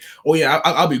told me, oh yeah,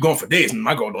 I'll be going for days and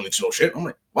my girl don't need to know shit. I'm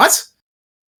like, what?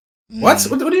 What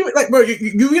do you mean? Like, bro,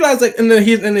 you realize like, and then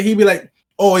he'd be like,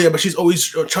 oh yeah, but she's always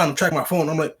trying to track my phone.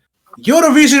 I'm like, you're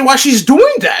the reason why she's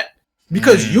doing that.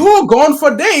 Because you're gone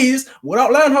for days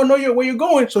without letting her know where you're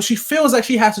going. So she feels like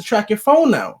she has to track your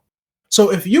phone now.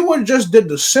 So if you would just did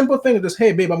the simple thing of just,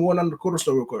 hey, babe, I'm going down to the quarter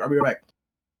store real quick. I'll be right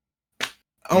back.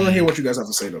 I want to hear what you guys have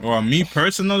to say, though. Well, me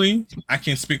personally, I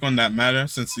can't speak on that matter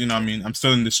since, I'm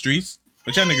still in the streets.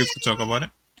 But y'all niggas can talk about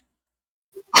it.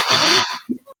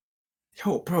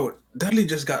 Yo, bro, Dudley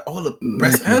just got all the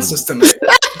best answers tonight.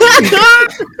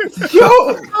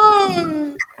 Yo!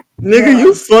 Nigga,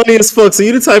 you funny as fuck. So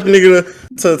you the type of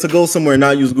nigga to go somewhere and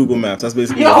not use Google Maps. That's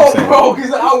basically what I'm saying. Bro,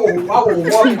 because I will walk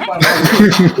and find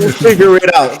out. You'll figure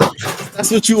it out.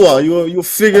 That's what you are. You'll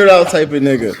figure it out type of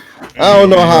nigga. I don't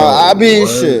know how. I mean,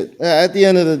 shit. At the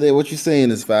end of the day, what you're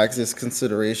saying is facts. It's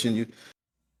consideration. You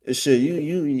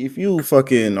if you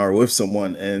fucking are with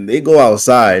someone and they go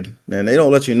outside and they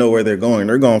don't let you know where they're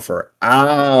going for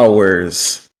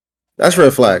hours. That's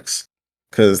red flags.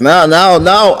 Cause now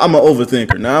I'm an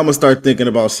overthinker. Now I'm gonna start thinking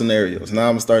about scenarios. Now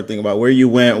I'm gonna start thinking about where you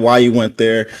went, why you went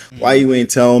there, why you ain't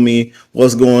telling me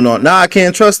what's going on. Now I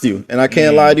can't trust you, and I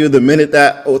can't lie to you. The minute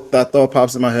that thought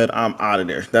pops in my head, I'm out of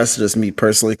there. That's just me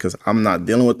personally, cause I'm not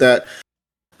dealing with that.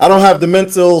 I don't have the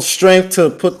mental strength to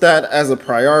put that as a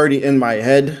priority in my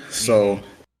head. So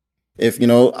if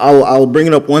I'll bring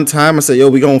it up one time and say, yo,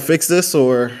 we gonna fix this,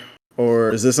 or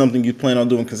is this something you plan on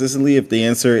doing consistently? If the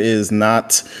answer is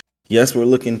not yes, we're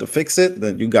looking to fix it,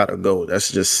 then you gotta go.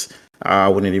 That's just, I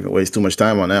wouldn't even waste too much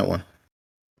time on that one.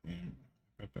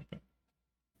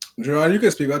 Jerron, you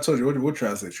can speak. I told you, we'll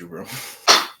translate you, bro.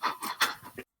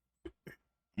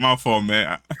 My fault,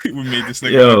 man. We made this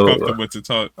nigga uncomfortable to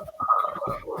talk.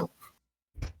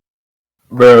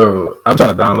 Bro, I'm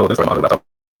trying to download this from my laptop.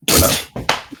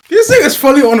 This thing is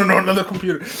fully on another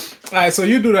computer. All right, so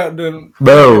you do that then.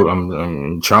 Bro,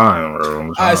 I'm trying, bro.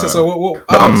 All right,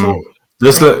 so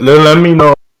just let me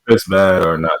know if it's bad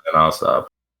or not, then I'll stop.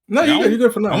 No, you're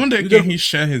good for now. I wonder can he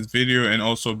share his video and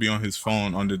also be on his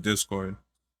phone on the Discord?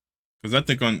 Because I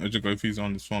think if he's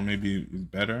on his phone, maybe it's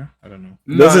better. I don't know.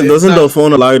 Doesn't the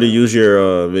phone allow you to use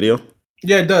your video?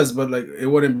 Yeah, it does, but like it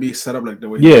wouldn't be set up like the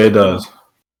way. Yeah, it does.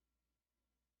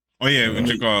 Oh yeah, the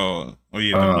mic.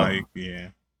 Yeah.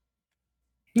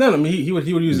 No, I mean he would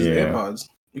use his AirPods.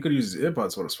 He could use his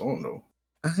AirPods for his phone though.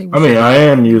 I mean, I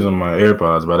am using my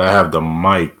AirPods, but I have the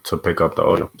mic to pick up the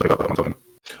audio.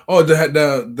 Oh, the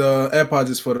AirPods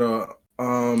is for the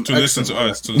to listen to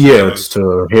us. It's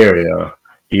to hear.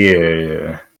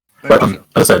 Yeah. But like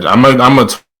I said, I'm a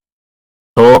talk.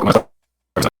 But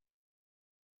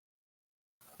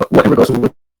what in regards to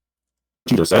what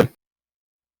you just said,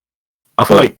 I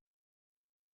feel like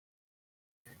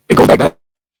it goes back that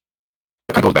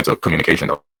kind of goes back to communication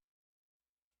though,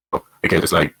 because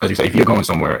it's like, as you say, if you're going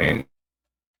somewhere and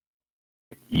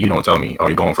you don't tell me, or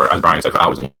you're going for, as Brian said, for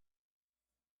hours, and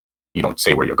you don't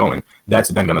say where you're going, that's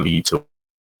then going to lead to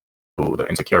the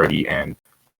insecurity and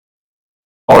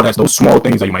all of that. Those small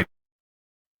things that you might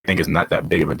think is not that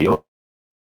big of a deal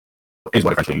is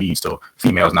what eventually leads to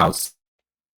females now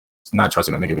not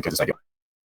trusting a nigga, because it's like,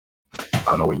 I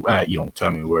don't know where you at, you don't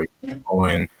tell me where you're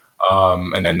going,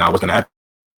 and then now what's gonna happen?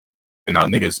 And now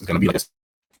niggas is gonna be like this,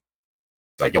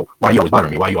 like, yo, why you always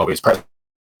bothering me? Why you always pressing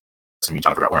me, trying to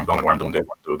figure out where I'm going, where I'm doing this,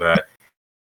 where I'm doing that?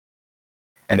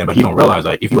 And then, but he don't realize,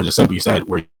 like, if you would just simply said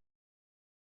where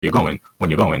you're going, when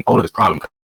you're going, all of this problem could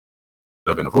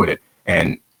have been avoided,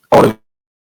 and all of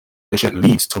this shit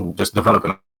leads to just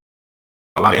developing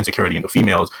a lot of insecurity in the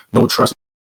females. No trust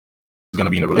is going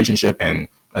to be in the relationship, and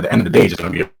at the end of the day, it's just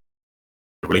going to be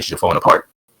a relationship falling apart.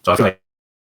 So I feel like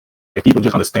if people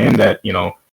just understand that, you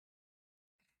know,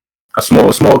 a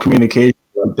small communication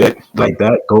like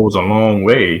that goes a long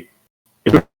way.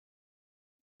 It's going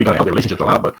to help the relationship a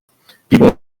lot. But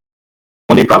people,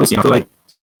 when they privacy, I feel like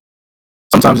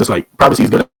sometimes it's like privacy is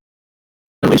good in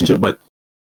a relationship, but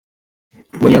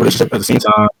when you're in a relationship at the same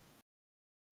time,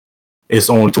 it's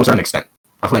only to a certain extent.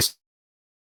 I feel like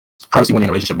privacy when you're in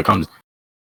a relationship becomes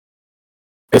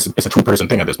it's a two-person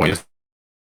thing at this point. It's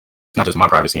not just my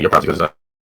privacy and your privacy, because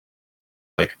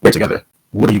like, we're together.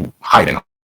 What are you hiding?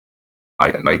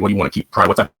 Like, what do you want to keep private?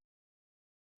 What type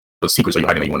of secrets are you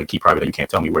hiding that you want to keep private that you can't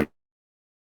tell me where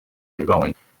you're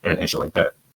going and shit like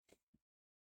that?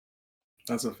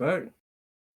 That's a fact.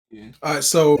 Yeah. All right,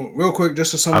 so real quick,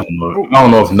 just to summarize. I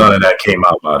don't know if none of that came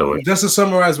out, by the way. Just to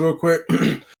summarize real quick,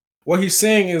 what he's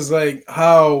saying is like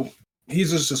how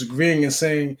he's just agreeing and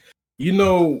saying, you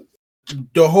know,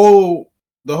 the whole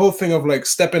thing of like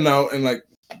stepping out and like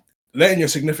letting your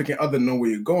significant other know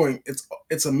where you're going,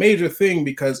 it's a major thing,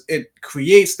 because it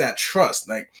creates that trust.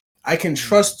 Like, I can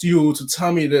trust you to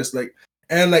tell me this, like,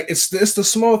 and like it's the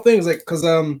small things, like, because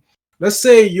let's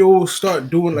say you start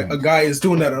doing, like, a guy is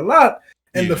doing that a lot,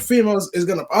 and the females is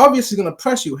obviously gonna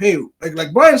press you. Hey,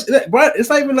 like Brian, it's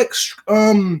not even like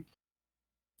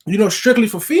you know, strictly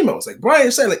for females. Like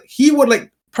Brian said, like, he would like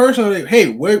personally,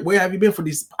 hey, where have you been for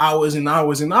these hours and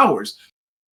hours and hours?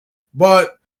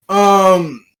 But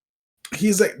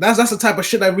he's like, that's the type of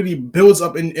shit that really builds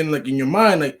up in like in your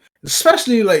mind, like,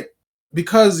 especially like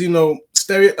because, you know,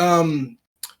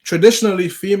 traditionally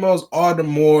females are the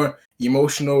more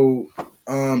emotional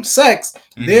sex.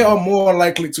 They are more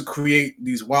likely to create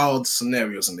these wild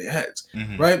scenarios in their heads,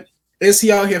 right? Is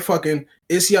he out here fucking?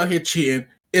 Is he out here cheating?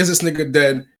 Is this nigga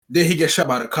dead? Did he get shot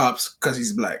by the cops because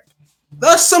he's black?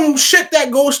 That's some shit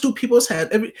that goes through people's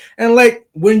head. And like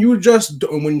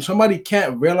when somebody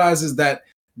can't realizes that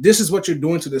this is what you're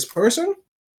doing to this person,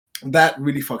 that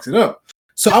really fucks it up.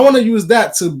 So I want to use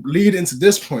that to lead into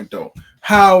this point, though.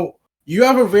 How you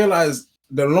ever realize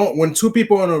when two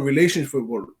people are in a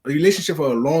relationship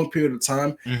for a long period of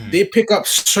time, they pick up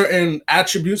certain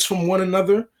attributes from one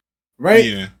another, right?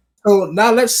 Yeah. So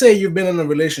now let's say you've been in a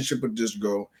relationship with this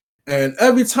girl, and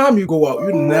every time you go out,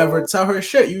 you never tell her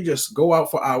shit. You just go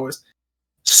out for hours.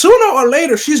 Sooner or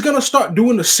later, she's gonna start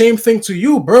doing the same thing to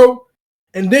you, bro.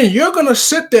 And then you're gonna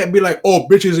sit there and be like, "Oh,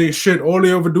 bitches ain't shit. All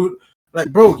they ever do."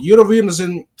 Like, bro, you're the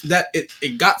reason that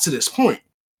it got to this point,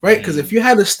 right? Because if you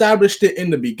had established it in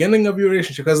the beginning of your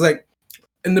relationship, because like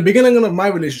in the beginning of my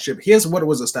relationship, here's what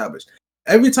was established.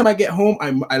 Every time I get home,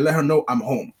 I let her know I'm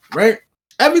home, right?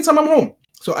 Every time I'm home.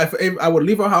 So if I would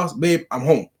leave her house, babe, I'm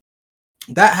home.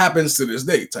 That happens to this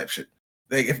day, type shit.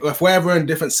 Like if we're ever in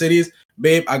different cities,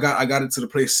 babe, I got it to the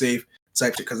place safe,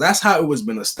 type shit. Because that's how it was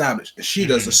been established, and she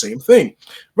does the same thing,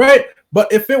 right?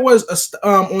 But if it was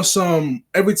on some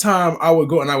every time I would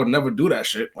go and I would never do that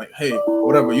shit, like, hey,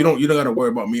 whatever, you don't gotta worry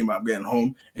about me about getting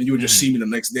home, and you would just see me the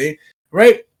next day,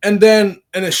 right? And then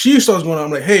she starts going on,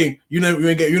 I'm like, hey, you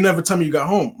never tell me you got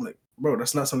home. I'm like, bro,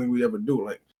 that's not something we ever do.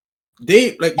 Like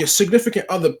your significant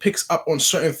other picks up on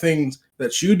certain things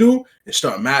that you do and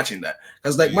start matching that.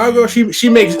 Because like my girl, she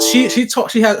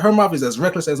has her mouth is as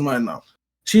reckless as mine now.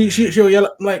 She'll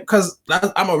yell like, cause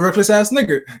I'm a reckless ass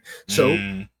nigga. So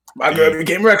my girl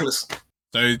became reckless.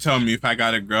 So you telling me if I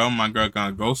got a girl, my girl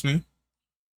gonna ghost me?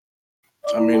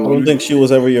 I mean, I don't think she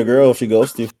was ever your girl if she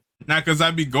ghosted you. Not cause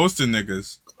I be ghosting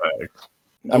niggas. Right.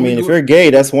 I mean, if you're gay,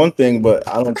 that's one thing, but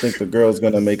I don't think the girl's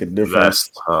gonna make a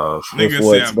difference with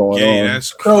what's going on.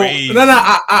 That's crazy. So, no,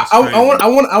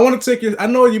 I want to take it. I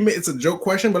know it's a joke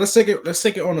question, but let's take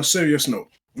it on a serious note,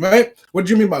 right? What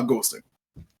do you mean by ghosting?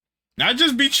 I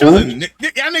just be chilling.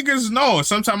 Y'all niggas know.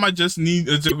 Sometimes I just need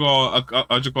a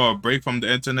break from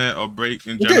the internet or break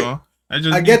in general.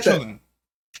 I get that.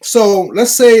 So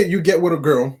let's say you get with a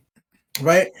girl,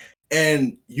 right?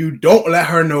 And you don't let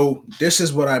her know this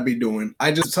is what I be doing.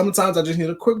 Sometimes I just need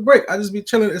a quick break. I just be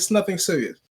chilling. It's nothing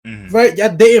serious, right? You're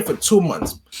dating for 2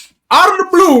 months. Out of the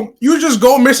blue, you just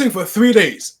go missing for 3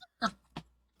 days.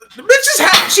 The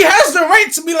bitch she has the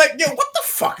right to be like, yo, what the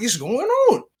fuck is going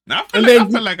on? Now, I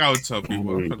feel like I would tell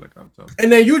people. And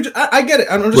then I get it.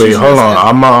 Wait, hold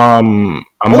on.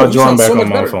 I'm gonna join back on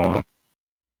my phone.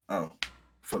 Oh,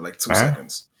 for like 2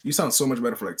 seconds. You sound so much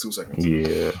better for like 2 seconds.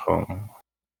 Yeah, hold on.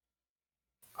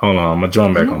 I'm gonna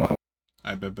join back on my phone.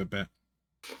 I bet.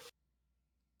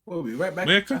 We'll be right back.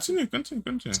 Yeah, continue.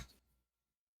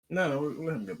 No,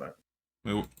 let him get back.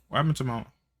 Wait, what happened to my...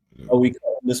 Are we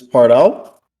cutting this part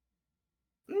out?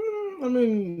 I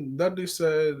mean, Dudley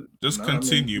said... Just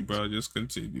continue, bro. Just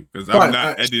continue. Because I'm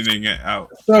not editing it out.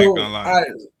 So, I ain't gonna lie.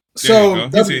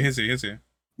 He's here.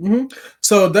 Mm-hmm.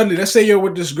 So, Dudley, let's say you're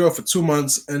with this girl for 2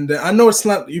 months. And I know it's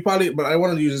not... You probably... But I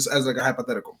want to use this as like a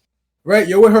hypothetical. Right?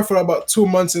 You're with her for about 2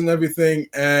 months and everything.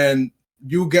 And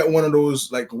you get one of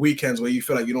those like weekends where you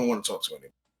feel like you don't want to talk to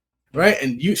anyone. Right?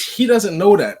 And he doesn't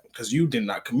know that because you did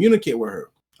not communicate with her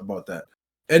about that.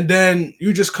 And then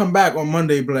you just come back on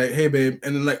Monday, be like, hey, babe.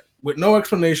 And then like, with no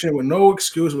explanation, with no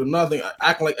excuse, with nothing,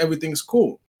 acting like everything's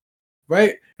cool,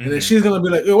 right? And then she's gonna be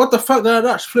like, "Yo, what the fuck?"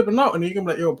 She's flipping out, and then you're gonna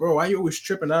be like, "Yo, bro, why you always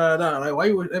tripping?" Like, why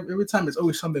you every time it's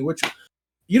always something with you?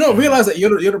 You don't realize that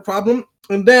you're the problem.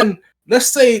 And then let's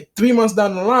say 3 months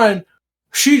down the line,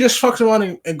 she just fucks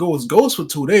around and goes for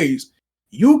 2 days.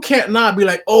 You can't not be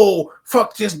like, "Oh,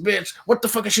 fuck this bitch. What the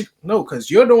fuck is she?" No,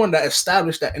 because you're the one that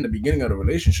established that in the beginning of the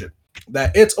relationship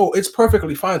that it's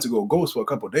perfectly fine to go ghost for a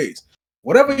couple of days.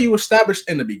 Whatever you established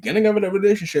in the beginning of the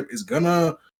relationship is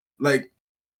gonna like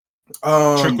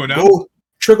trickle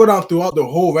down throughout the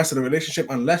whole rest of the relationship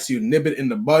unless you nib it in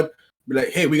the bud. Be like,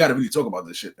 hey, we gotta really talk about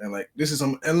this shit. And like this is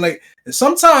and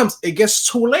sometimes it gets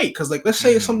too late because like let's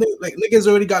say something like niggas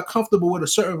already got comfortable with a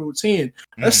certain routine.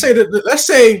 Let's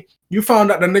say you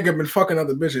found out the nigga been fucking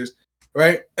other bitches,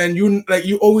 right? And you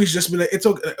always just be like, it's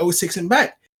okay, it always takes him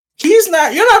back. You're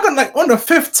not gonna like on the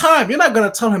 5th time, you're not gonna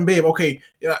tell him, babe, okay,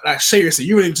 like seriously,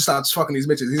 you really just start fucking these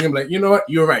bitches. He's gonna be like, you know what,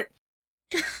 you're right.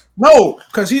 No,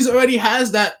 because he's already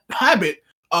has that habit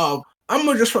of I'm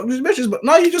gonna just fuck these bitches, but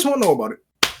now you just won't know about it.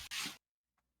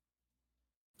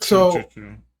 So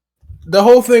the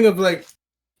whole thing of like,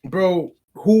 bro,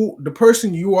 who the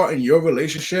person you are in your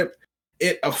relationship,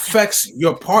 it affects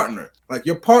your partner. Like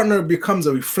your partner becomes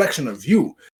a reflection of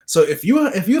you. So if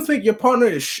you think your partner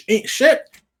ain't shit,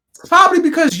 it's probably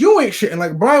because you ain't shit. And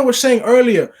like Brian was saying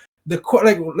earlier,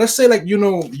 let's say like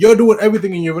you're doing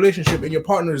everything in your relationship and your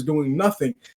partner is doing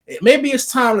nothing. Maybe it's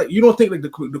time like you don't think like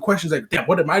the questions like, damn,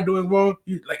 what am I doing wrong?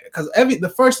 Because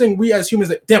the first thing we as humans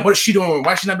like, damn, what is she doing wrong?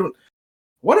 Why is she not doing?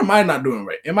 What am I not doing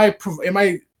right? Am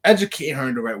I educating her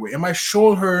in the right way? Am I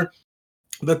showing her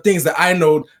the things that I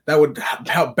know that would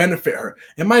help benefit her?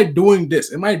 Am I doing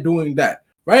this? Am I doing that?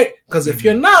 Right? Because if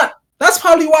you're not, that's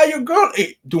probably why your girl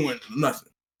ain't doing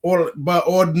nothing, or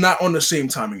not on the same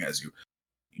timing as you.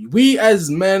 We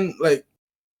as men, like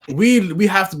we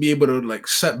have to be able to like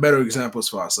set better examples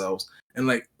for ourselves and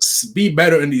like be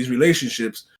better in these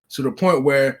relationships to the point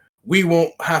where we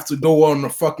won't have to go on the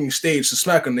fucking stage to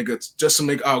smack a nigga just to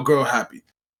make our girl happy.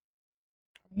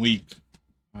 Weak.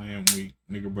 I am weak.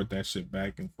 Nigga brought that shit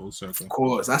back in full circle. Of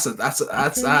course. That's a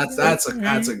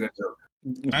good joke.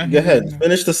 Go ahead.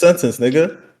 Finish the sentence,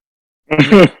 nigga.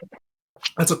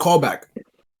 That's a callback.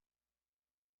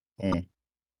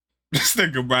 This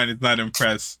nigga Brian is not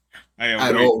impressed. I am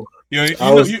at all.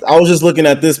 I was just looking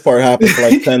at this part happen for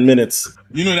like 10 minutes.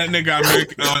 You know that nigga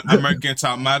American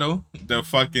Top Model? The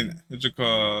fucking what's it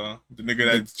called? The nigga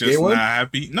that's just not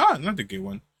happy. No, not the gay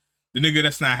one. The nigga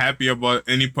that's not happy about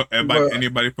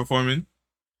anybody performing.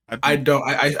 I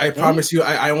promise you,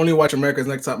 I only watch America's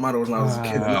Next Top Model when I was a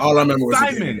kid. And all I remember was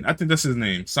Simon. I think that's his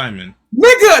name, Simon.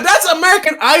 Nigga, that's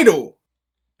American Idol.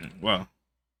 Well,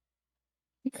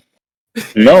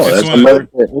 no, that's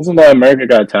American. Isn't that America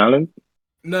Got Talent?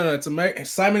 No, it's American.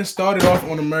 Simon started off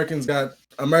on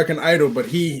American Idol, but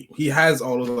he has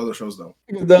all those other shows though.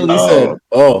 He said,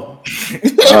 "Oh,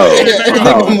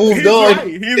 moved on."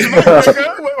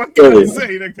 What can I say?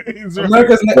 He's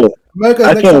right.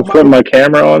 I can't put my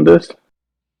camera on this.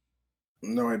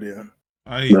 No idea.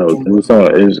 No,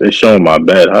 it's showing my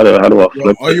bed. How do I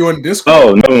flip? Are you on Discord?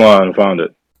 Oh, never mind. Found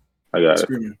it. I got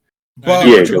it. But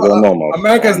yeah,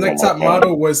 America's Next Top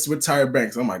Model was with Tyra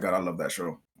Banks. Oh my god, I love that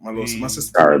show. My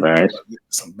sister. Tyra Banks.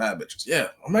 Some bad bitches. Yeah.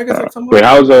 America's Next Top Model. Wait,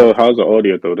 how's the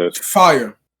audio through this?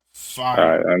 Fire. All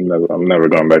right, I'm never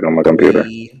going back on my computer.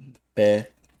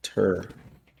 Better.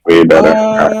 way better.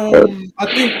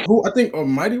 I think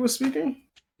Almighty was speaking.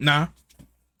 Nah,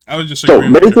 I was just so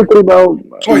basically, though,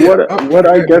 what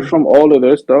I get from all of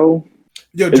this, though,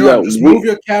 yo, John, just move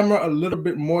your camera a little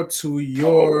bit more to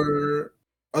your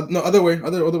no other way.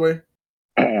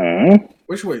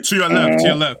 Which way? To your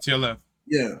left.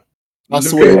 Yeah. I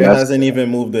swear it hasn't even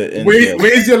moved it.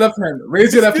 Raise your left hand.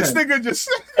 Raise your left hand. This nigga just.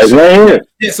 It's right here.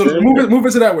 Yeah, so move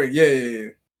it to that way. Yeah.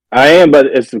 I am, but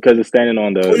it's because it's standing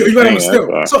on the. You got it still.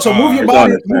 So move your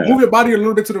body. Move your body a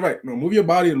little bit to the right. No, move your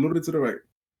body a little bit to the right.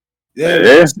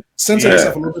 Yeah. Center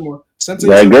yourself a little bit more. Center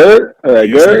that yourself.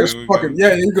 Good? Good?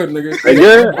 Yeah, you good, nigga. That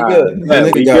good?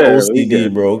 Nigga got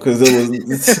OCD, bro. Because it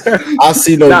was. I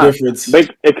see no difference.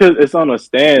 Because it's on a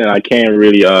stand, and I can't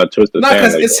really twist the stand.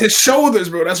 Because it's his shoulders,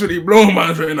 bro. That's what he blowing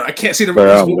my right now. I can't see the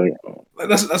rest.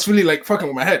 That's really like fucking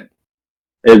with my head.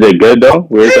 Is it good though?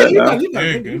 Where's that now?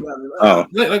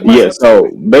 Yeah. So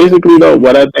basically, though,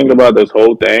 what I think about this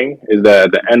whole thing is that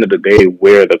at the end of the day,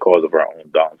 we're the cause of our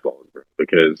own downfall.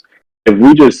 Because if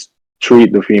we just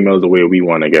treat the females the way we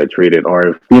want to get treated, or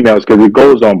if females, because it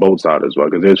goes on both sides as well.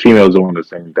 Because there's females doing the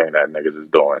same thing that niggas is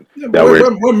doing. Yeah,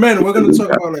 we're men. We're gonna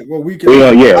talk about like what we can.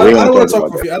 I don't want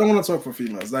to talk for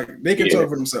females. Like they can talk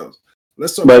for themselves.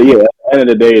 Let's talk. But at the end of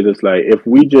the day, it's like if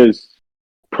we just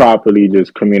properly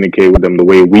just communicate with them the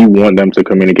way we want them to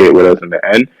communicate with us in the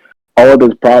end, all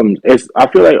those problems, I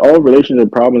feel like all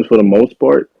relationship problems for the most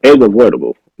part is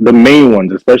avoidable. The main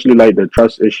ones, especially like the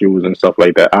trust issues and stuff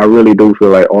like that, I really do feel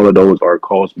like all of those are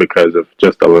caused because of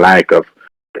just a lack of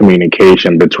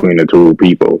communication between the two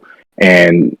people.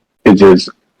 And it's just,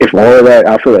 if all of that,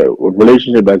 I feel like a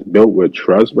relationship that's built with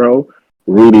trust, bro,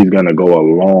 really is gonna go a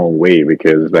long way.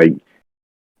 Because like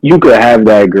you could have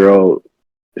that girl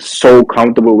so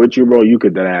comfortable with you, bro, you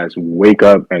could that ass wake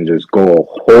up and just go a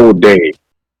whole day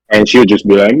and she'll just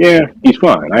be like, yeah, he's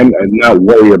fine. I'm not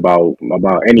worried about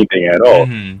anything at all.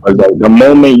 But like the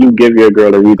moment you give your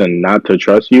girl a reason not to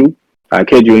trust you, I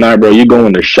kid you not, bro, you go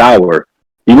in the shower,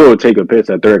 you go take a piss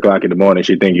at 3 o'clock in the morning,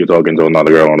 she think you're talking to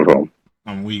another girl on the phone.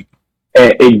 I'm weak.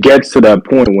 And it gets to that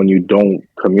point when you don't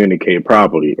communicate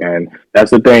properly. And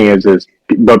that's the thing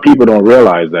but people don't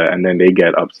realize that, and then they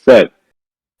get upset.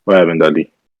 What happened,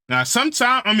 Dudley? Now,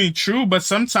 true, but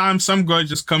sometimes some girls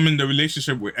just come in the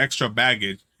relationship with extra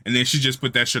baggage, and then she just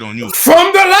put that shit on you.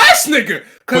 From the last nigga!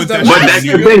 Because the last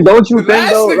nigga, don't you think,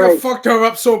 last nigga fucked her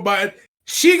up so bad,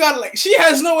 she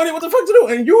has no idea what the fuck to do,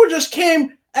 and you just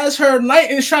came as her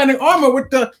knight in shining armor with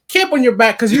the cape on your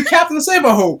back, because you Captain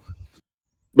Saberho.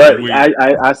 But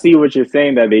I see what you're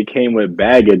saying, that they came with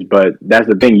baggage, but that's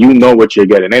the thing, you know what you're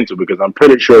getting into, because I'm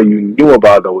pretty sure you knew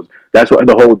about those. That's why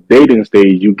the whole dating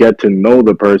stage, you get to know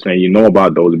the person and you know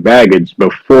about those baggage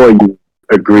before you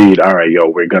agreed, all right, yo,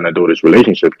 we're gonna do this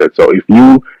relationship. So if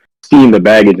you seen the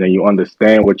baggage and you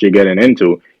understand what you're getting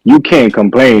into, you can't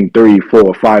complain 3,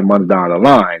 4, 5 months down the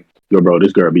line, yo, bro,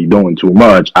 this girl be doing too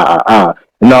much.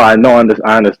 No, I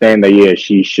understand that. Yeah,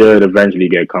 she should eventually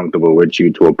get comfortable with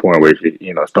you to a point where she,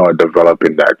 start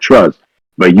developing that trust.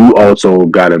 But you also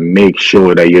gotta make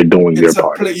sure that you're doing your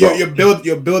part.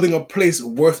 You're building a place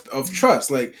worth of trust.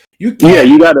 Like you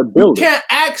gotta build. You can't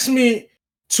ask me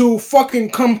to fucking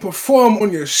come perform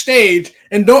on your stage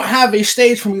and don't have a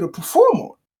stage for me to perform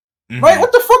on. Right?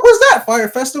 What the fuck was that? Fire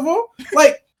Festival?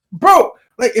 Like, bro.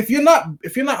 Like if you're not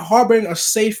harboring a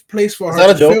safe place for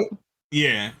her to feel.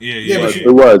 Yeah.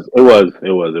 It was.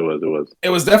 It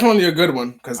was definitely a good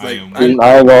one because I ain't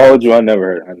gonna hold you. I never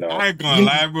heard. I know. I ain't gonna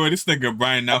lie, bro. This nigga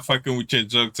Brian not fucking with your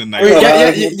joke tonight.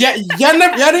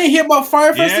 Y'all didn't hear about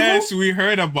Fire Festival? Yes, we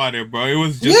heard about it, bro. It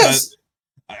was just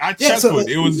I chuckled.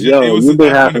 It was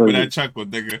funny, but I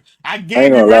chuckled, nigga. I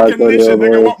gave you recognition,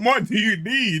 nigga. What more do you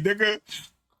need, nigga?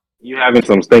 You having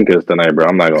some stinkers tonight, bro.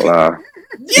 I'm not gonna lie.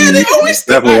 Yeah, they always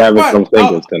definitely having some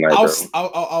stinkers tonight,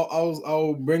 bro.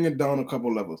 I'll bring it down a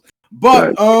couple levels.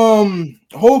 But the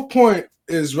whole point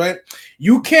is, right,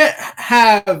 you can't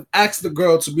ask the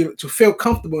girl to feel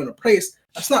comfortable in a place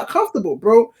that's not comfortable,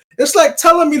 bro. It's like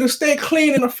telling me to stay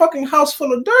clean in a fucking house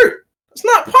full of dirt. It's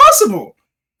not possible.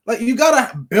 Like, you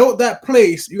gotta build that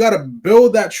place, you gotta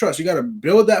build that trust, you gotta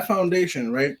build that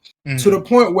foundation, right? To the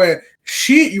point where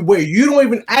you don't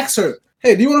even ask her,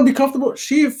 hey, do you want to be comfortable?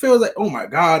 She feels like, oh my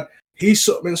God, he's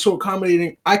been so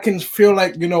accommodating. I can feel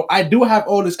like, I do have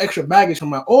all this extra baggage from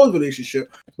my old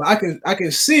relationship, but I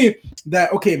can see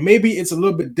that, okay, maybe it's a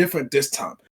little bit different this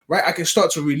time, right? I can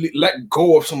start to really let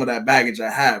go of some of that baggage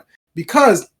I have.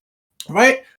 Because,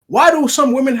 right, why do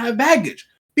some women have baggage?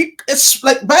 It's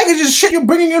like baggage is shit you're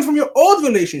bringing in from your old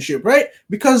relationship, right?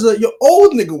 Because your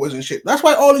old nigga wasn't shit. That's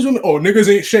why all these women,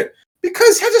 niggas ain't shit.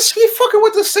 Because you just keep fucking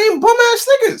with the same bum ass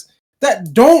niggas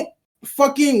that don't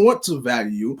fucking want to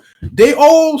value you, they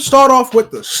all start off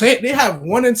with the same. They have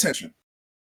one intention.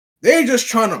 They just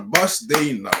trying to bust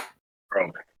they nut.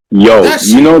 Bro. Yo,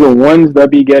 you know the ones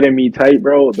that be getting me tight,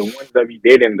 bro? The ones that be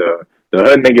dating the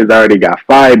hood niggas already got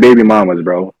 5 baby mamas,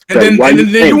 bro. And then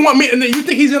you want me, and then you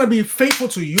think he's gonna be faithful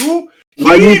to you?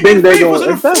 Why you think they're gonna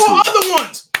to the 4 other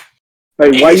ones?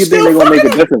 Like, why you think they're gonna make a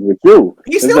difference with you?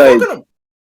 He's still fucking them.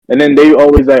 And then they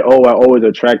always like, oh, I always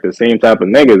attract the same type of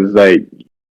niggas. It's like,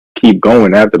 keep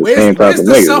going after the same type of niggas.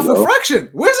 Where's the self-reflection?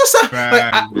 Where's the self?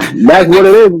 That's what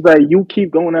it is. It's like you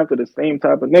keep going after the same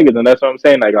type of niggas, and that's what I'm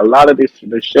saying. Like a lot of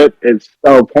the shit is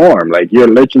self-harm. Like you're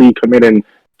literally committing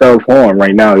self-harm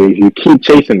right now. You keep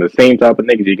chasing the same type of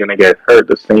niggas, you're gonna get hurt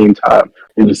the same time.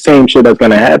 It's the same shit that's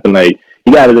gonna happen. Like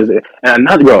you gotta just. And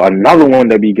another one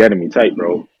that be getting me tight,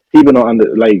 bro. People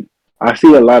don't like. I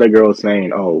see a lot of girls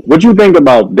saying, "Oh, what you think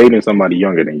about dating somebody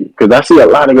younger than you?" Because I see a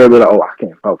lot of girls be like, "Oh, I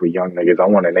can't fuck with young niggas. I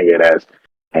want a nigga that's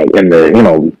in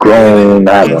the grown,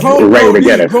 ready to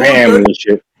get a family and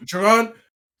shit." Jerron,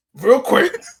 real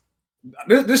quick,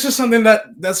 this is something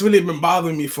that's really been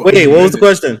bothering me for. Wait, what was the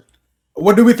question?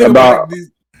 What do we think about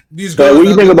these girls? What do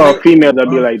you think about females that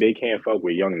be like they can't fuck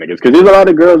with young niggas? Because there's a lot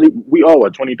of girls. We all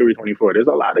are 23, 24. There's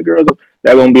a lot of girls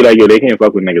that gonna be like, "Yo, they can't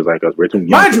fuck with niggas like us. We're too young."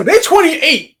 Mind you, they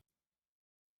 28.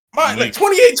 Like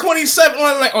 28, 27,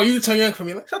 like, oh, you too young for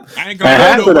me. Like, I ain't gonna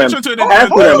lie, wait until the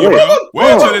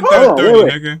 30,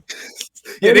 nigga.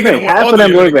 Yeah, half of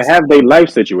them don't even have their life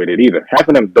situated either. Half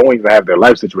of them don't even have their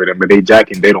life situated, but they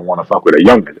jacking, they don't want to fuck with a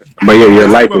young nigga. But yeah, your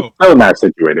life is still not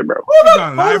situated, bro. I'm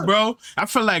gonna lie, bro. I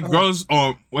feel like girls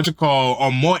are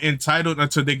are more entitled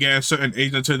until they get a certain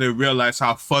age, until they realize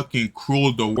how fucking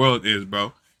cruel the world is,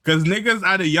 bro. Because niggas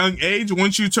at a young age,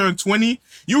 once you turn 20,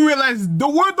 you realize the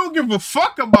world don't give a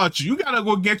fuck about you. You gotta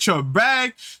go get your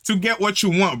bag to get what you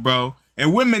want, bro.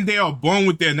 And women, they are born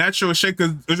with their natural shit,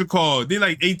 because they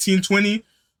like 18, 20.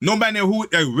 No matter who,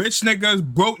 rich niggas,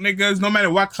 broke niggas, no matter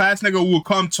what class nigga will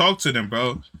come talk to them,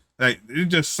 bro. Like, they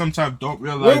just sometimes don't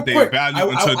realize their value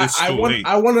until this too late.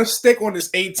 I want to stick on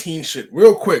this 18 shit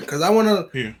real quick, because I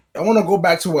want to go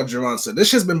back to what Jerron said. This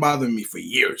shit's been bothering me for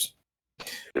years.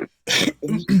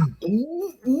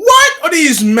 What are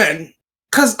these men?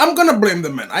 Because I'm gonna blame the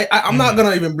men. I'm not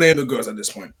gonna even blame the girls at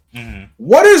this point.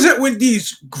 What is it with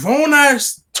these grown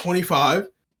ass 25,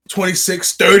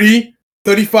 26, 30,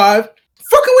 35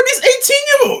 fucking with these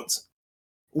 18-year-olds?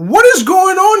 What is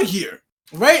going on here?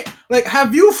 Right? Like,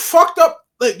 have you fucked up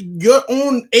like your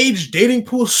own age dating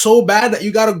pool so bad that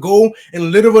you gotta go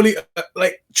and literally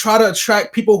like try to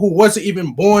attract people who wasn't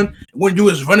even born when you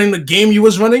was running the game you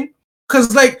was running?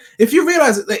 Because, like, if you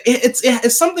realize it, like,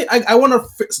 it's something I want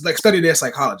to like study their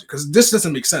psychology, because this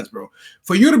doesn't make sense, bro.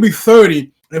 For you to be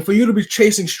 30 and for you to be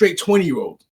chasing straight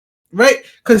 20-year-olds, right?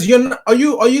 Because are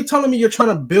you telling me you're trying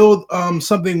to build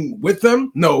something with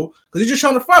them? No, because you're just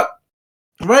trying to fuck,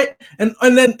 right? And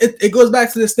then it goes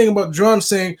back to this thing about John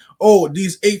saying, oh,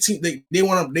 these 18 they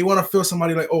want to feel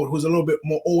somebody like, oh, who's a little bit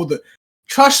more older.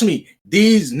 Trust me,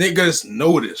 these niggas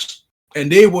know this. And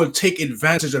they will take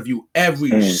advantage of you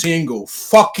every single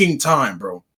fucking time,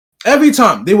 bro. Every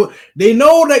time. They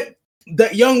know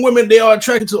that young women, they are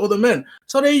attracted to other men.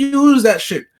 So they use that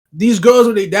shit. These girls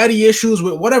with their daddy issues,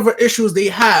 with whatever issues they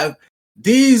have,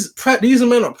 these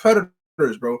men are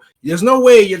predators, bro. There's no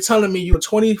way you're telling me you were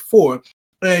 24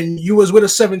 and you was with a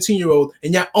 17-year-old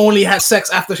and you only had sex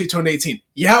after she turned 18.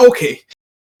 Yeah, okay.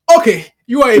 Okay,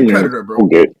 you are a predator, bro.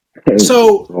 Okay.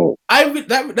 So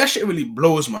that shit really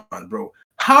blows my mind, bro.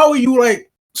 How are you like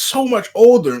so much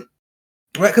older,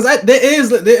 right? Because there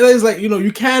is like, you know,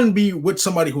 you can be with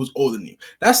somebody who's older than you.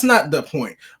 That's not the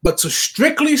point. But to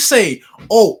strictly say,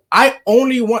 oh, I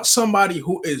only want somebody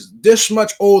who is this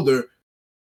much older,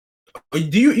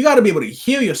 you got to be able to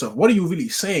hear yourself. What are you really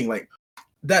saying? Like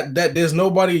that there's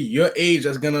nobody your age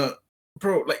that's gonna,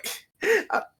 bro. Like.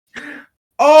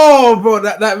 Oh, bro,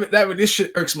 this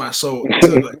shit irks my soul.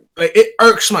 Like it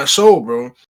irks my soul, bro.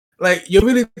 Like, you're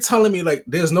really telling me like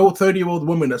there's no 30-year-old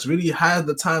woman that's really had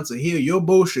the time to hear your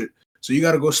bullshit. So you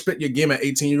gotta go spit your game at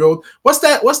 18-year-old. What's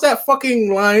that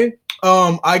fucking line?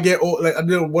 I get old. Like, I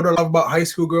did what I love about high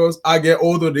school girls. I get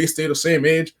older, they stay the same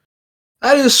age.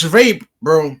 That is rape,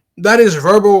 bro. That is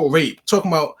verbal rape.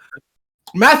 Talking about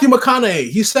Matthew McConaughey.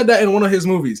 He said that in one of his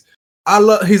movies.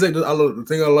 He's like, I love the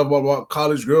thing I love about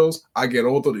college girls. I get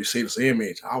older, they stay the same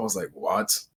age. I was like,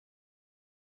 what?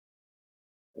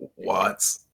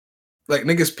 Like,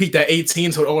 niggas peaked at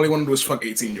 18, so all they want to do is fuck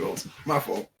 18-year-olds. My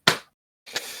fault.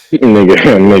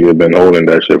 Nigga been holding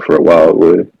that shit for a while,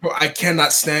 bro. I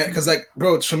cannot stand, because like,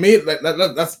 bro, for me, like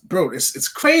that's bro, it's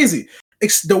crazy.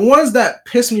 It's the ones that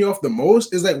piss me off the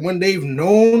most is like when they've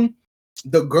known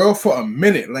the girl for a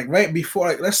minute, like right before,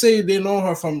 like let's say they know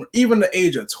her from even the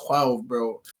age of 12,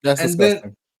 bro. That's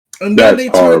disgusting. Then That's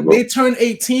they turn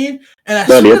 18, and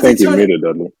Dudley, I think you muted,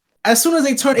 Dudley. as soon as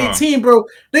they turn 18, bro,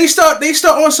 they start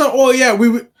on some. Oh yeah,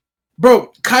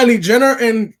 bro, Kylie Jenner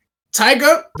and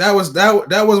Tyga, that was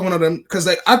one of them, because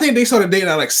like I think they started dating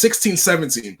at like 16,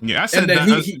 17. Yeah, I said and then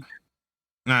that.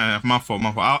 Nah, my fault.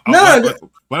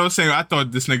 What I was saying, I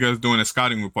thought this nigga was doing a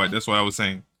scouting report. That's what I was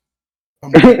saying.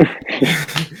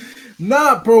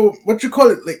 Nah, bro, what you call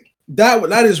it? Like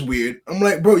that is weird. I'm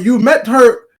like, bro, you met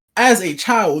her as a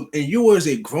child and you was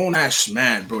a grown ass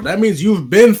man, bro. That means you've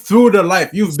been through the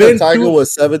life. Tyga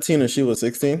was 17 and she was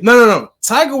 16? No.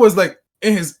 Tyga was like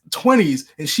in his 20s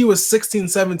and she was 16,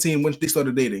 17 when they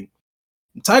started dating.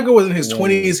 Tyga was in his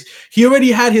 20s. He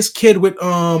already had his kid with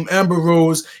Amber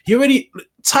Rose.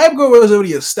 Tyga was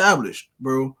already established,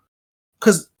 bro.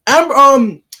 Cause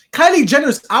Kylie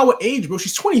Jenner's our age, bro.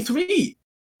 She's 23.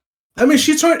 I mean,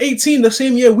 she turned 18 the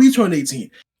same year we turned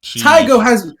 18.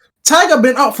 Jeez. Tyga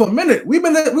been out for a minute. We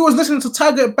was listening to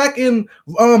Tyga back in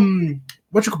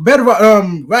Bedrock,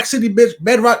 Rock City, bitch,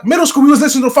 Bedrock middle school. We was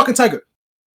listening to fucking Tyga.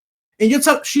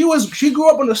 And she grew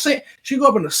up in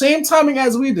the same timing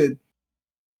as we did,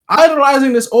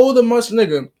 idolizing this older much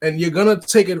nigga, and you're gonna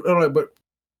take it, but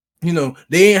you know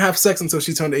they ain't have sex until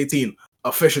she turned 18.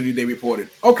 Officially, they reported.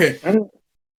 Okay,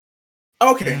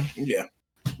 yeah,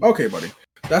 okay, buddy.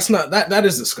 That's not that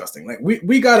is disgusting. Like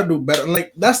we gotta do better.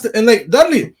 Like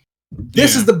Dudley.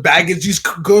 This is the baggage these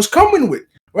girls coming with,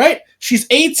 right? She's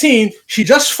 18. She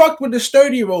just fucked with this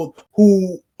 30-year-old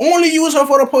who only used her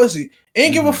for the pussy,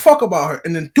 ain't give a fuck about her,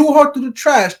 and then threw her through the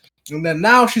trash. And then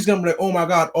now she's gonna be like, oh my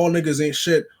god, all niggas ain't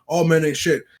shit, all men ain't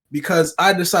shit, because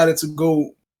I decided to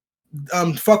go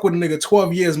fuck with a nigga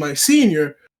 12 years my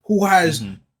senior who has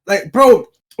like, bro,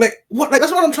 like what? Like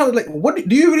that's what I'm trying to like. What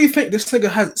do you really think this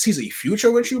nigga sees a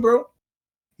future with you, bro?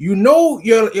 You know,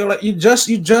 you're like you just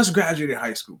graduated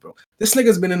high school, bro. This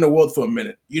nigga's been in the world for a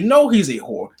minute. You know he's a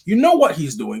whore. You know what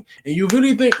he's doing, and you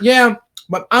really think, yeah,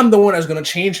 but I'm the one that's gonna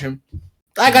change him.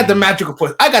 I got the magical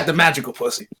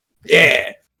pussy.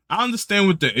 Yeah. I understand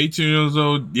with the 18 years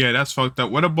old. Yeah, that's fucked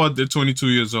up. What about the 22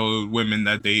 years old women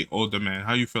that date older men?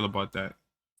 How you feel about that?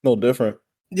 No different.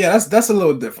 Yeah, that's a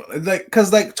little different. Like,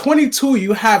 cause like 22,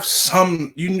 you have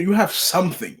something.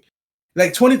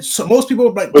 Like 20, so most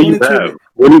people like 22.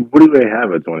 What do they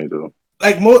have at 22?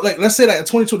 Like let's say that at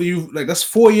 22, you like that's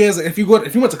 4 years. If you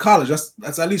went to college,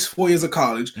 that's at least 4 years of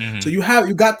college. So you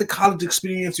got the college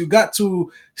experience. You got to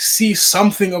see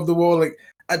something of the world. Like,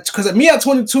 because me at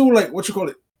 22, like what you call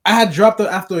it, I had dropped out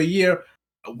after a year.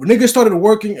 When niggas started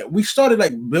working, we started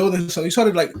like building something. We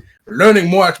started like learning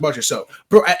more about yourself,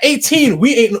 bro. At 18,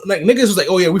 we ain't like niggas was like,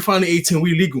 oh yeah, we finally 18,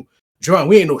 we legal. John,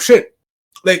 we ain't no shit.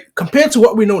 Like compared to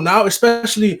what we know now,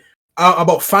 especially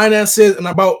about finances and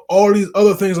about all these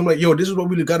other things, I'm like, yo, this is what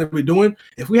we got to be doing.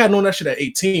 If we had known that shit at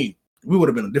 18, we would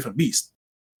have been a different beast,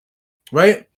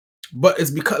 right? But it's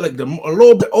because like a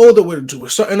little bit older with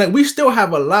certain, like we still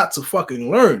have a lot to fucking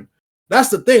learn. That's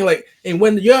the thing. Like, and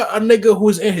when you're a nigga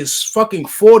who's in his fucking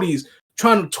 40s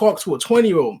trying to talk to a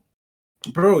 20-year-old,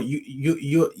 bro,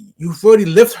 you've already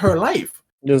lived her life.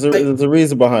 There's a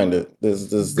reason behind it.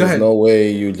 There's no way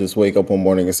you just wake up one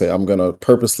morning and say, I'm gonna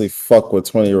purposely fuck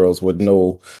with 20-year-olds with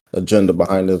no agenda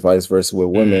behind it, vice versa with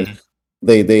women.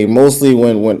 They mostly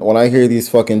when I hear these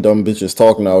fucking dumb bitches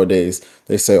talk nowadays,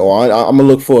 they say, oh, I'm gonna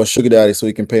look for a sugar daddy so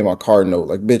he can pay my car note.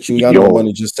 Like, bitch, you got no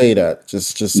money, just say that.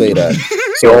 Just say that.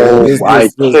 So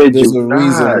there's a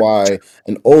reason why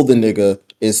an older nigga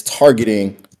is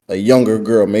targeting a younger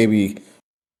girl, maybe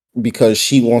because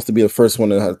she wants to be the first one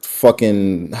to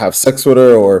have sex with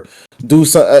her or do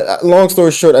something. Long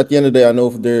story short, at the end of the day, I know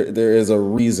there is a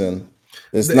reason.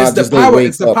 It's not just power.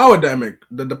 It's the power dynamic.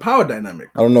 The power dynamic.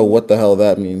 I don't know what the hell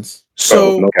that means.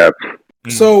 So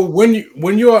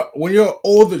when you're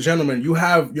older gentleman,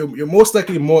 you're most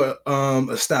likely more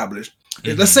established.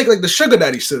 Let's take like the sugar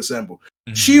daddy example.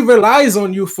 She relies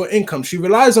on you for income. She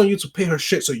relies on you to pay her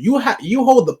shit. So you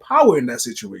hold the power in that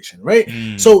situation, right?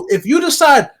 So if you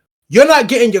decide you're not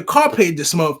getting your car paid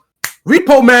this month,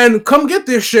 repo man, come get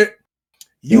this shit.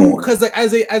 Because like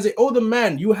as a older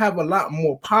man, you have a lot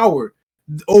more power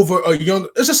over a young.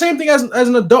 It's the same thing as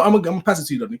an adult. I'm gonna pass it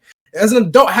to you, Dudley. As an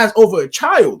adult has over a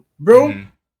child, bro.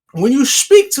 When you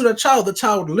speak to the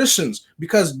child listens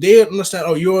because they understand.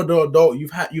 Oh, you're the adult.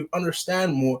 You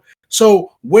understand more.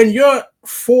 So when you're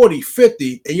 40,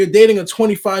 50, and you're dating a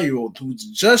 25-year-old who's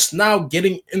just now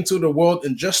getting into the world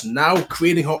and just now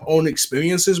creating her own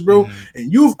experiences, bro,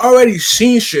 and you've already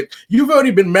seen shit. You've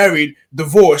already been married,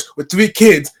 divorced, with 3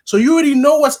 kids, so you already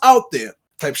know what's out there,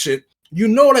 type shit. you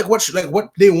know, like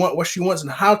what they want, what she wants,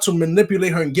 and how to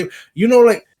manipulate her and give, you know,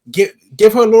 like give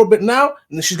her a little bit now,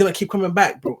 and then she's gonna keep coming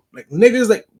back, bro. Like niggas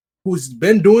like who's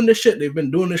been doing this shit, they've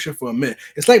been doing this shit for a minute.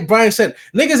 It's like Brian said,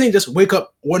 niggas ain't just wake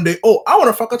up one day, oh, I want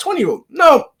to fuck a 20-year-old.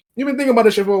 No, you've been thinking about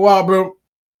this shit for a while, bro.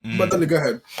 But then go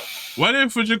ahead. What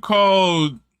if you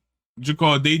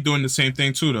call they doing the same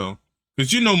thing too, though?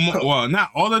 Because you know, well,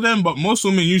 not all of them, but most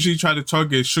women usually try to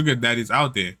target sugar daddies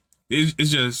out there. It's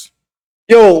just.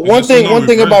 Yo, one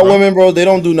thing about women, bro, they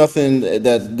don't do nothing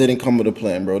that didn't come with a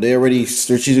plan, bro. They already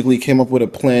strategically came up with a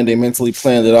plan. They mentally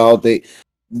planned it out. They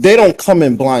don't come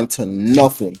in blind to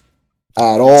nothing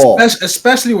at all.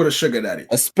 Especially with a sugar daddy.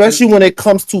 Especially when it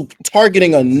comes to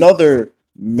targeting another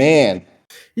man.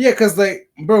 Yeah, because like,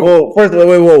 bro. Well, first, wait.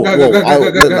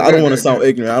 I don't want to sound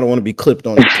ignorant. I don't want to be clipped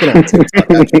on TikTok.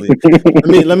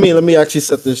 Actually, let me actually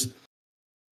set this.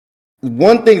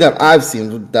 One thing that I've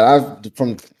seen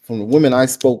from the women I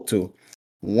spoke to,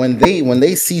 when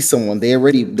they see someone, they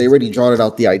already jotted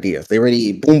out the idea. They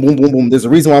already boom. There's a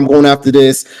reason why I'm going after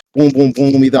this. Boom.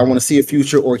 Either I want to see a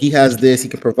future, or he has this, he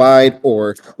can provide,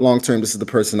 or long term, this is the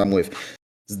person I'm with.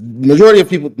 Majority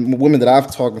of women that I've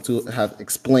talked to have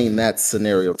explained that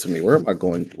scenario to me. Where am I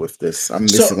going with this? I'm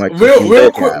missing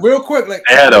real quick. Like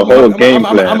I had a whole game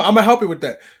plan. I'm gonna help you with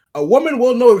that. A woman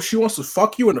will know if she wants to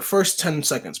fuck you in the first 10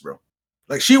 seconds, bro.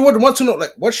 Like she would want to know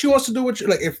like what she wants to do with you.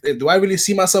 Like if do I really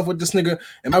see myself with this nigga?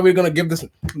 Am I really gonna give this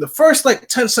the first like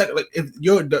 10 seconds? Like if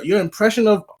your impression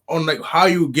on like how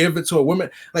you give it to a woman,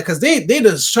 like because they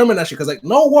determine that shit. Because like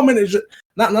no woman is just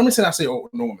not. Let me say I say no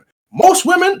woman. Most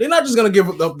women, they're not just gonna give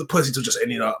the pussy to just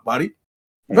any body,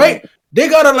 right? They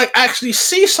gotta like actually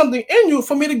see something in you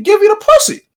for me to give you the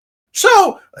pussy.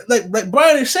 So like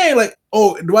Brian is saying, like,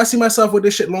 oh, do I see myself with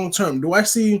this shit long term? Do I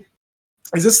see?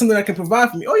 Is this something that can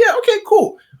provide for me? Oh yeah, okay,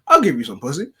 cool. I'll give you some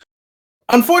pussy.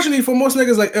 Unfortunately, for most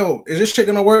niggas, like, oh, is this shit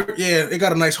gonna work? Yeah, it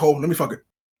got a nice hole. Let me fuck it.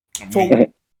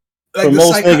 For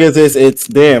most niggas, it's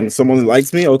damn. Someone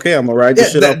likes me. Okay, I'm gonna ride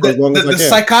this shit out for as long as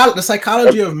I can. The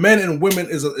psychology of men and women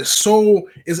is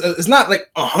not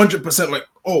like 100% like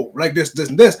like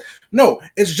this. No,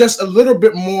 it's just a little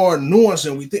bit more nuanced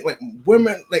than we think. Like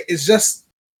women, like it's just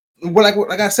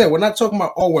like I said, we're not talking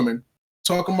about all women.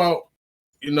 Talking about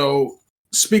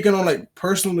speaking on like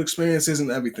personal experiences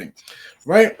and everything,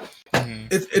 right? Mm-hmm.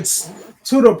 It's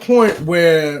to the point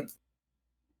where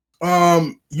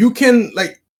you can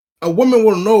like. A woman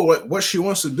will know like what she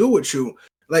wants to do with you,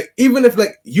 like even if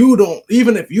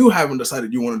you haven't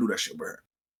decided you want to do that shit with her,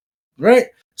 right?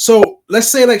 So let's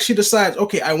say like she decides,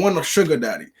 okay, I want a sugar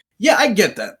daddy. Yeah, I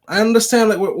get that. I understand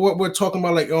like what we're talking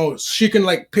about. Like, oh, she can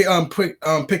like pick him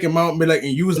out and be like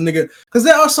and use a nigga because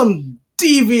there are some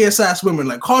devious ass women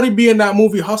like Cardi B in that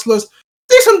movie Hustlers.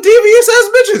 There's some devious ass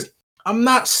bitches. I'm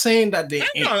not saying that they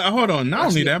ain't. Hold on, not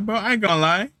only that, bro. I ain't gonna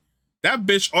lie. That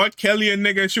bitch R. Kelly, a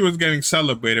nigga, she was getting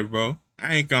celebrated, bro.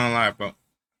 I ain't gonna lie, bro.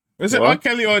 Was it R.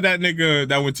 Kelly or that nigga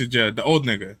that went to jail? The old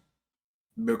nigga.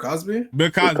 Bill Cosby? Bill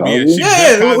Cosby,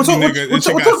 yeah.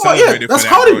 That's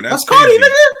Cardi. That's Cardi, nigga.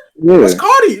 Yeah. That's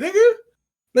Cardi, nigga.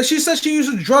 Like she said she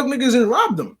used to drug niggas and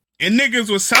rob them. And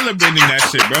niggas was celebrating that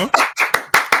shit, bro.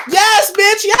 Yes,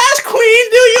 bitch. Yes,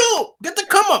 queen. Do you? Get the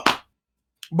come up.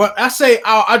 But I say,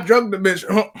 I drugged the bitch.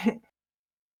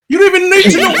 You don't even need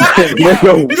to know why.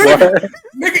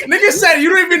 Nigga said you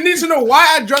don't even need to know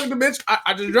why I drugged the bitch.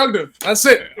 I just drugged her. That's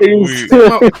it.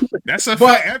 That's a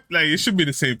fact. Like it should be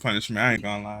the same punishment. I ain't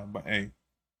gonna lie, but hey,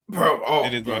 bro.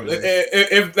 It is bro.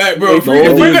 If that, bro.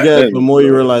 The more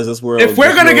you realize this world. If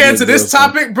we're gonna get into this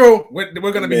topic, bro, we're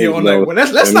gonna be here all night. Well,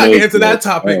 let's not get into that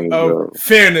topic of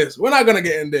fairness. We're not gonna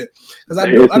get in there because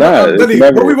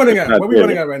what are we running at? What are we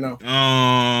running at right now?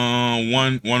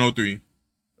 103.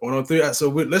 103.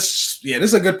 So this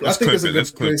is a good. I think it's a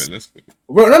good place. Let's clip it.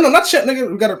 Bro, no, not yet,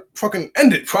 nigga. We gotta fucking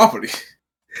end it properly.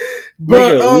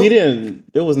 But we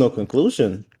didn't. There was no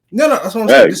conclusion. No, that's what I'm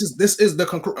saying. This is the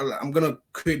conclusion. I'm gonna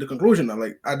create the conclusion now.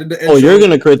 Like I did the intro. Oh, you're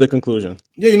gonna create the conclusion.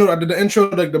 Yeah, I did the intro,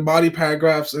 like the body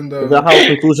paragraphs and the. Is that how a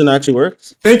conclusion actually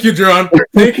works? Thank you, John.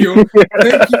 Thank you.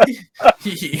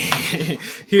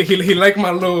 He liked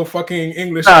my little fucking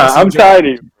English. I'm tired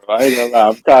of you, bro. I ain't gonna lie.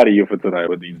 I'm tired of you for tonight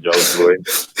with these jokes, boy.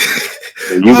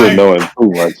 You've been knowing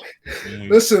too much.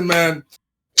 Listen, man.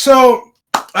 So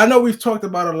I know we've talked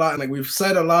about a lot, and like we've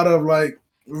said a lot of like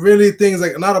really things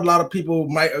like not a lot of people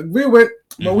might agree with,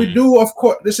 but we do, of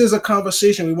course. This is a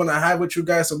conversation we want to have with you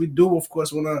guys, so we do, of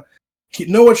course, want to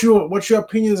know what your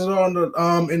opinions are on the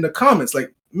in the comments.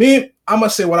 Like me, I'm gonna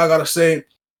say what I gotta say,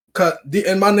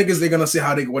 and my niggas they're gonna say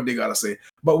what they gotta say.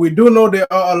 But we do know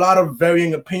there are a lot of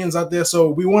varying opinions out there, so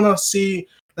we want to see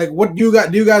Like, what do you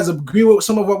got? Do you guys agree with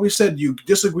some of what we said? Do you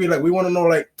disagree? Like, we want to know.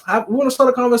 Like, we want to start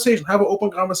a conversation, have an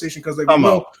open conversation, because like we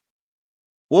know.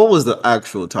 What was the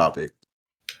actual topic?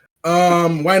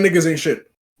 Why niggas ain't shit.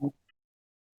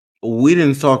 We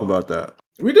didn't talk about that.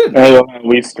 We did.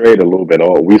 We strayed a little bit.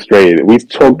 We strayed. We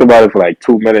talked about it for like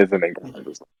 2 minutes and then.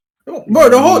 Bro,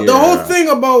 the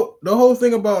whole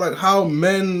thing about like how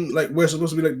men like we're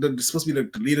supposed to be like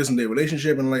the leaders in their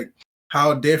relationship and like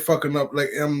how they're fucking up like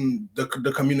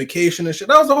the communication and shit.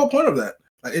 That was the whole point of that.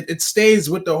 Like, it stays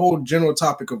with the whole general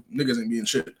topic of niggas ain't being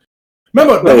shit.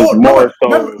 Remember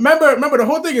the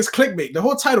whole thing is clickbait. The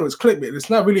whole title is clickbait. It's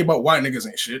not really about why niggas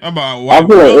ain't shit. About why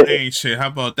world ain't shit. How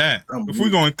about that? If we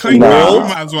going clickbait, we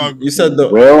might as well. You said the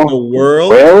world?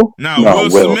 Will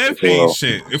Smith ain't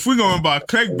shit. If we going about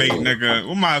clickbait, nigga,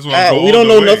 we might as well go. We don't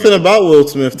know nothing about Will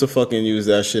Smith to fucking use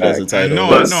that shit as a title.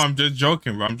 I know. I'm just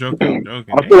joking, bro. I'm joking.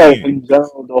 I feel like in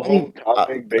general, the whole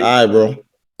topic. Alright, bro.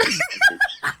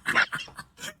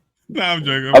 Nah, I'm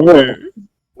joking.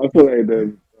 I feel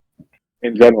like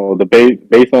in general,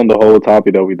 based on the whole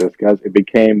topic that we discussed, it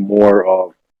became more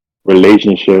of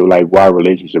relationship, like why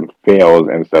relationship fails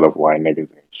instead of why niggas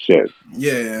ain't shit.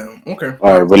 Yeah. Okay.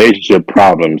 Relationship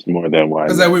problems more than why.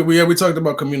 Because like we talked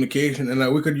about communication and like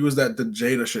we could use that to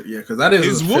Jada shit. Yeah, because that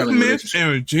is Will Smith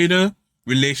and Jada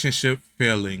relationship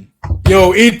failing.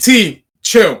 Yo, ET,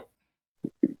 chill.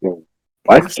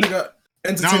 What?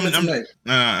 Entertainment Tonight.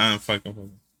 Nah,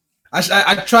 fucking. I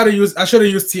should have used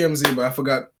TMZ, but I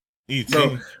forgot.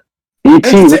 E.T.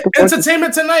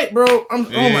 Entertainment Tonight, bro. Oh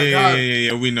my god.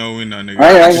 Yeah. We know,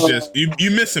 nigga.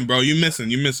 You missing, bro. You missing.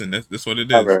 That's what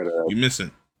it is. You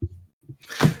missing.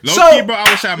 Low-key, bro.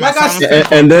 I wish I had my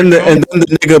sound. And then the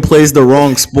nigga plays the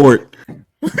wrong sport.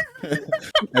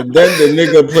 And then the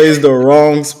nigga plays the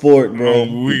wrong sport, bro.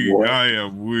 I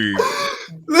am weak.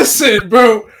 Listen,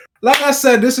 bro. Like I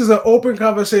said, this is an open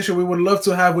conversation we would love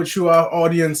to have with you, our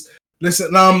audience.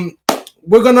 Listen,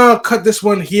 we're gonna cut this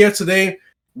one here today.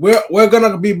 We're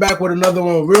gonna be back with another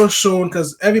one real soon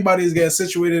because everybody's getting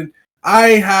situated. I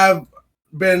have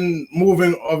been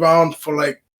moving around for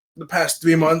like the past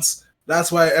 3 months.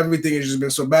 That's why everything has just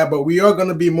been so bad. But we are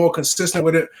gonna be more consistent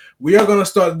with it. We are gonna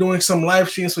start doing some live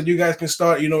streams so you guys can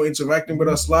start, interacting with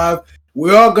us live.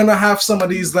 We are gonna have some of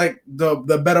these like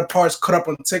the better parts cut up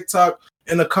on TikTok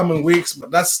in the coming weeks,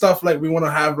 but that's stuff like we want to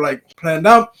have like planned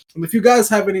out. And if you guys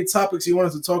have any topics you want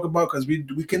us to talk about, because we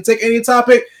can take any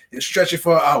topic and stretch it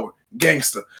for an hour,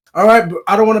 gangster. All right, but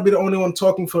I don't want to be the only one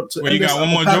talking for. You got one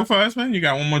more joke for us, man? You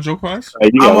got one more joke for us? I'm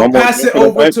gonna pass it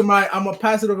over to my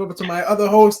other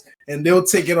host, and they'll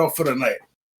take it off for the night.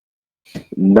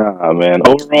 Nah, man.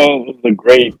 Overall, it was a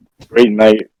great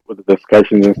night with the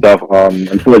discussions and stuff.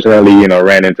 Unfortunately,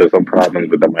 ran into some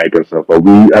problems with the mic and stuff. But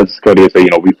we, as Cody said,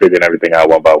 we figured everything out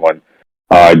one by one,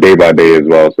 day by day as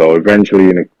well. So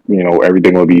eventually,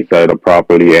 everything will be set up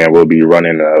properly and we'll be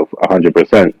running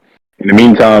 100%. In the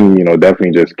meantime,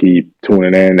 definitely just keep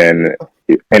tuning in, and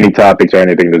any topics or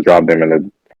anything, just drop them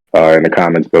in the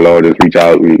comments below. Just reach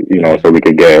out, so we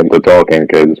could get into talking,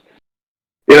 because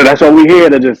that's all we here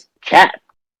to just chat.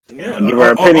 Yeah, give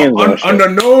our opinions on the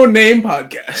No Name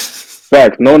Podcast.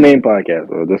 Facts, No Name Podcast,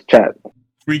 or just chat.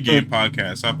 Free game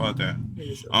podcast. How about that?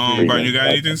 Brian, you got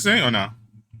anything to say or not?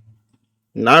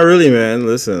 Not really, man.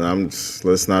 Listen,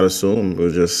 let's not assume.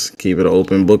 We'll just keep it an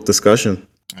open book discussion.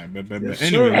 All right, but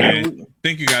anyway, man,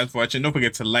 thank you guys for watching. Don't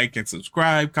forget to like and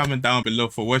subscribe. Comment down below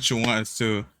for what you want us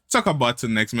to talk about to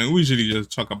next, man. We usually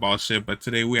just talk about shit, but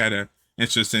today we had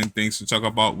interesting things to talk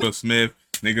about. Will Smith,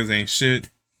 niggas ain't shit.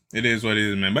 It is what it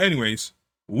is, man. But anyways,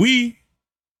 we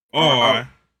are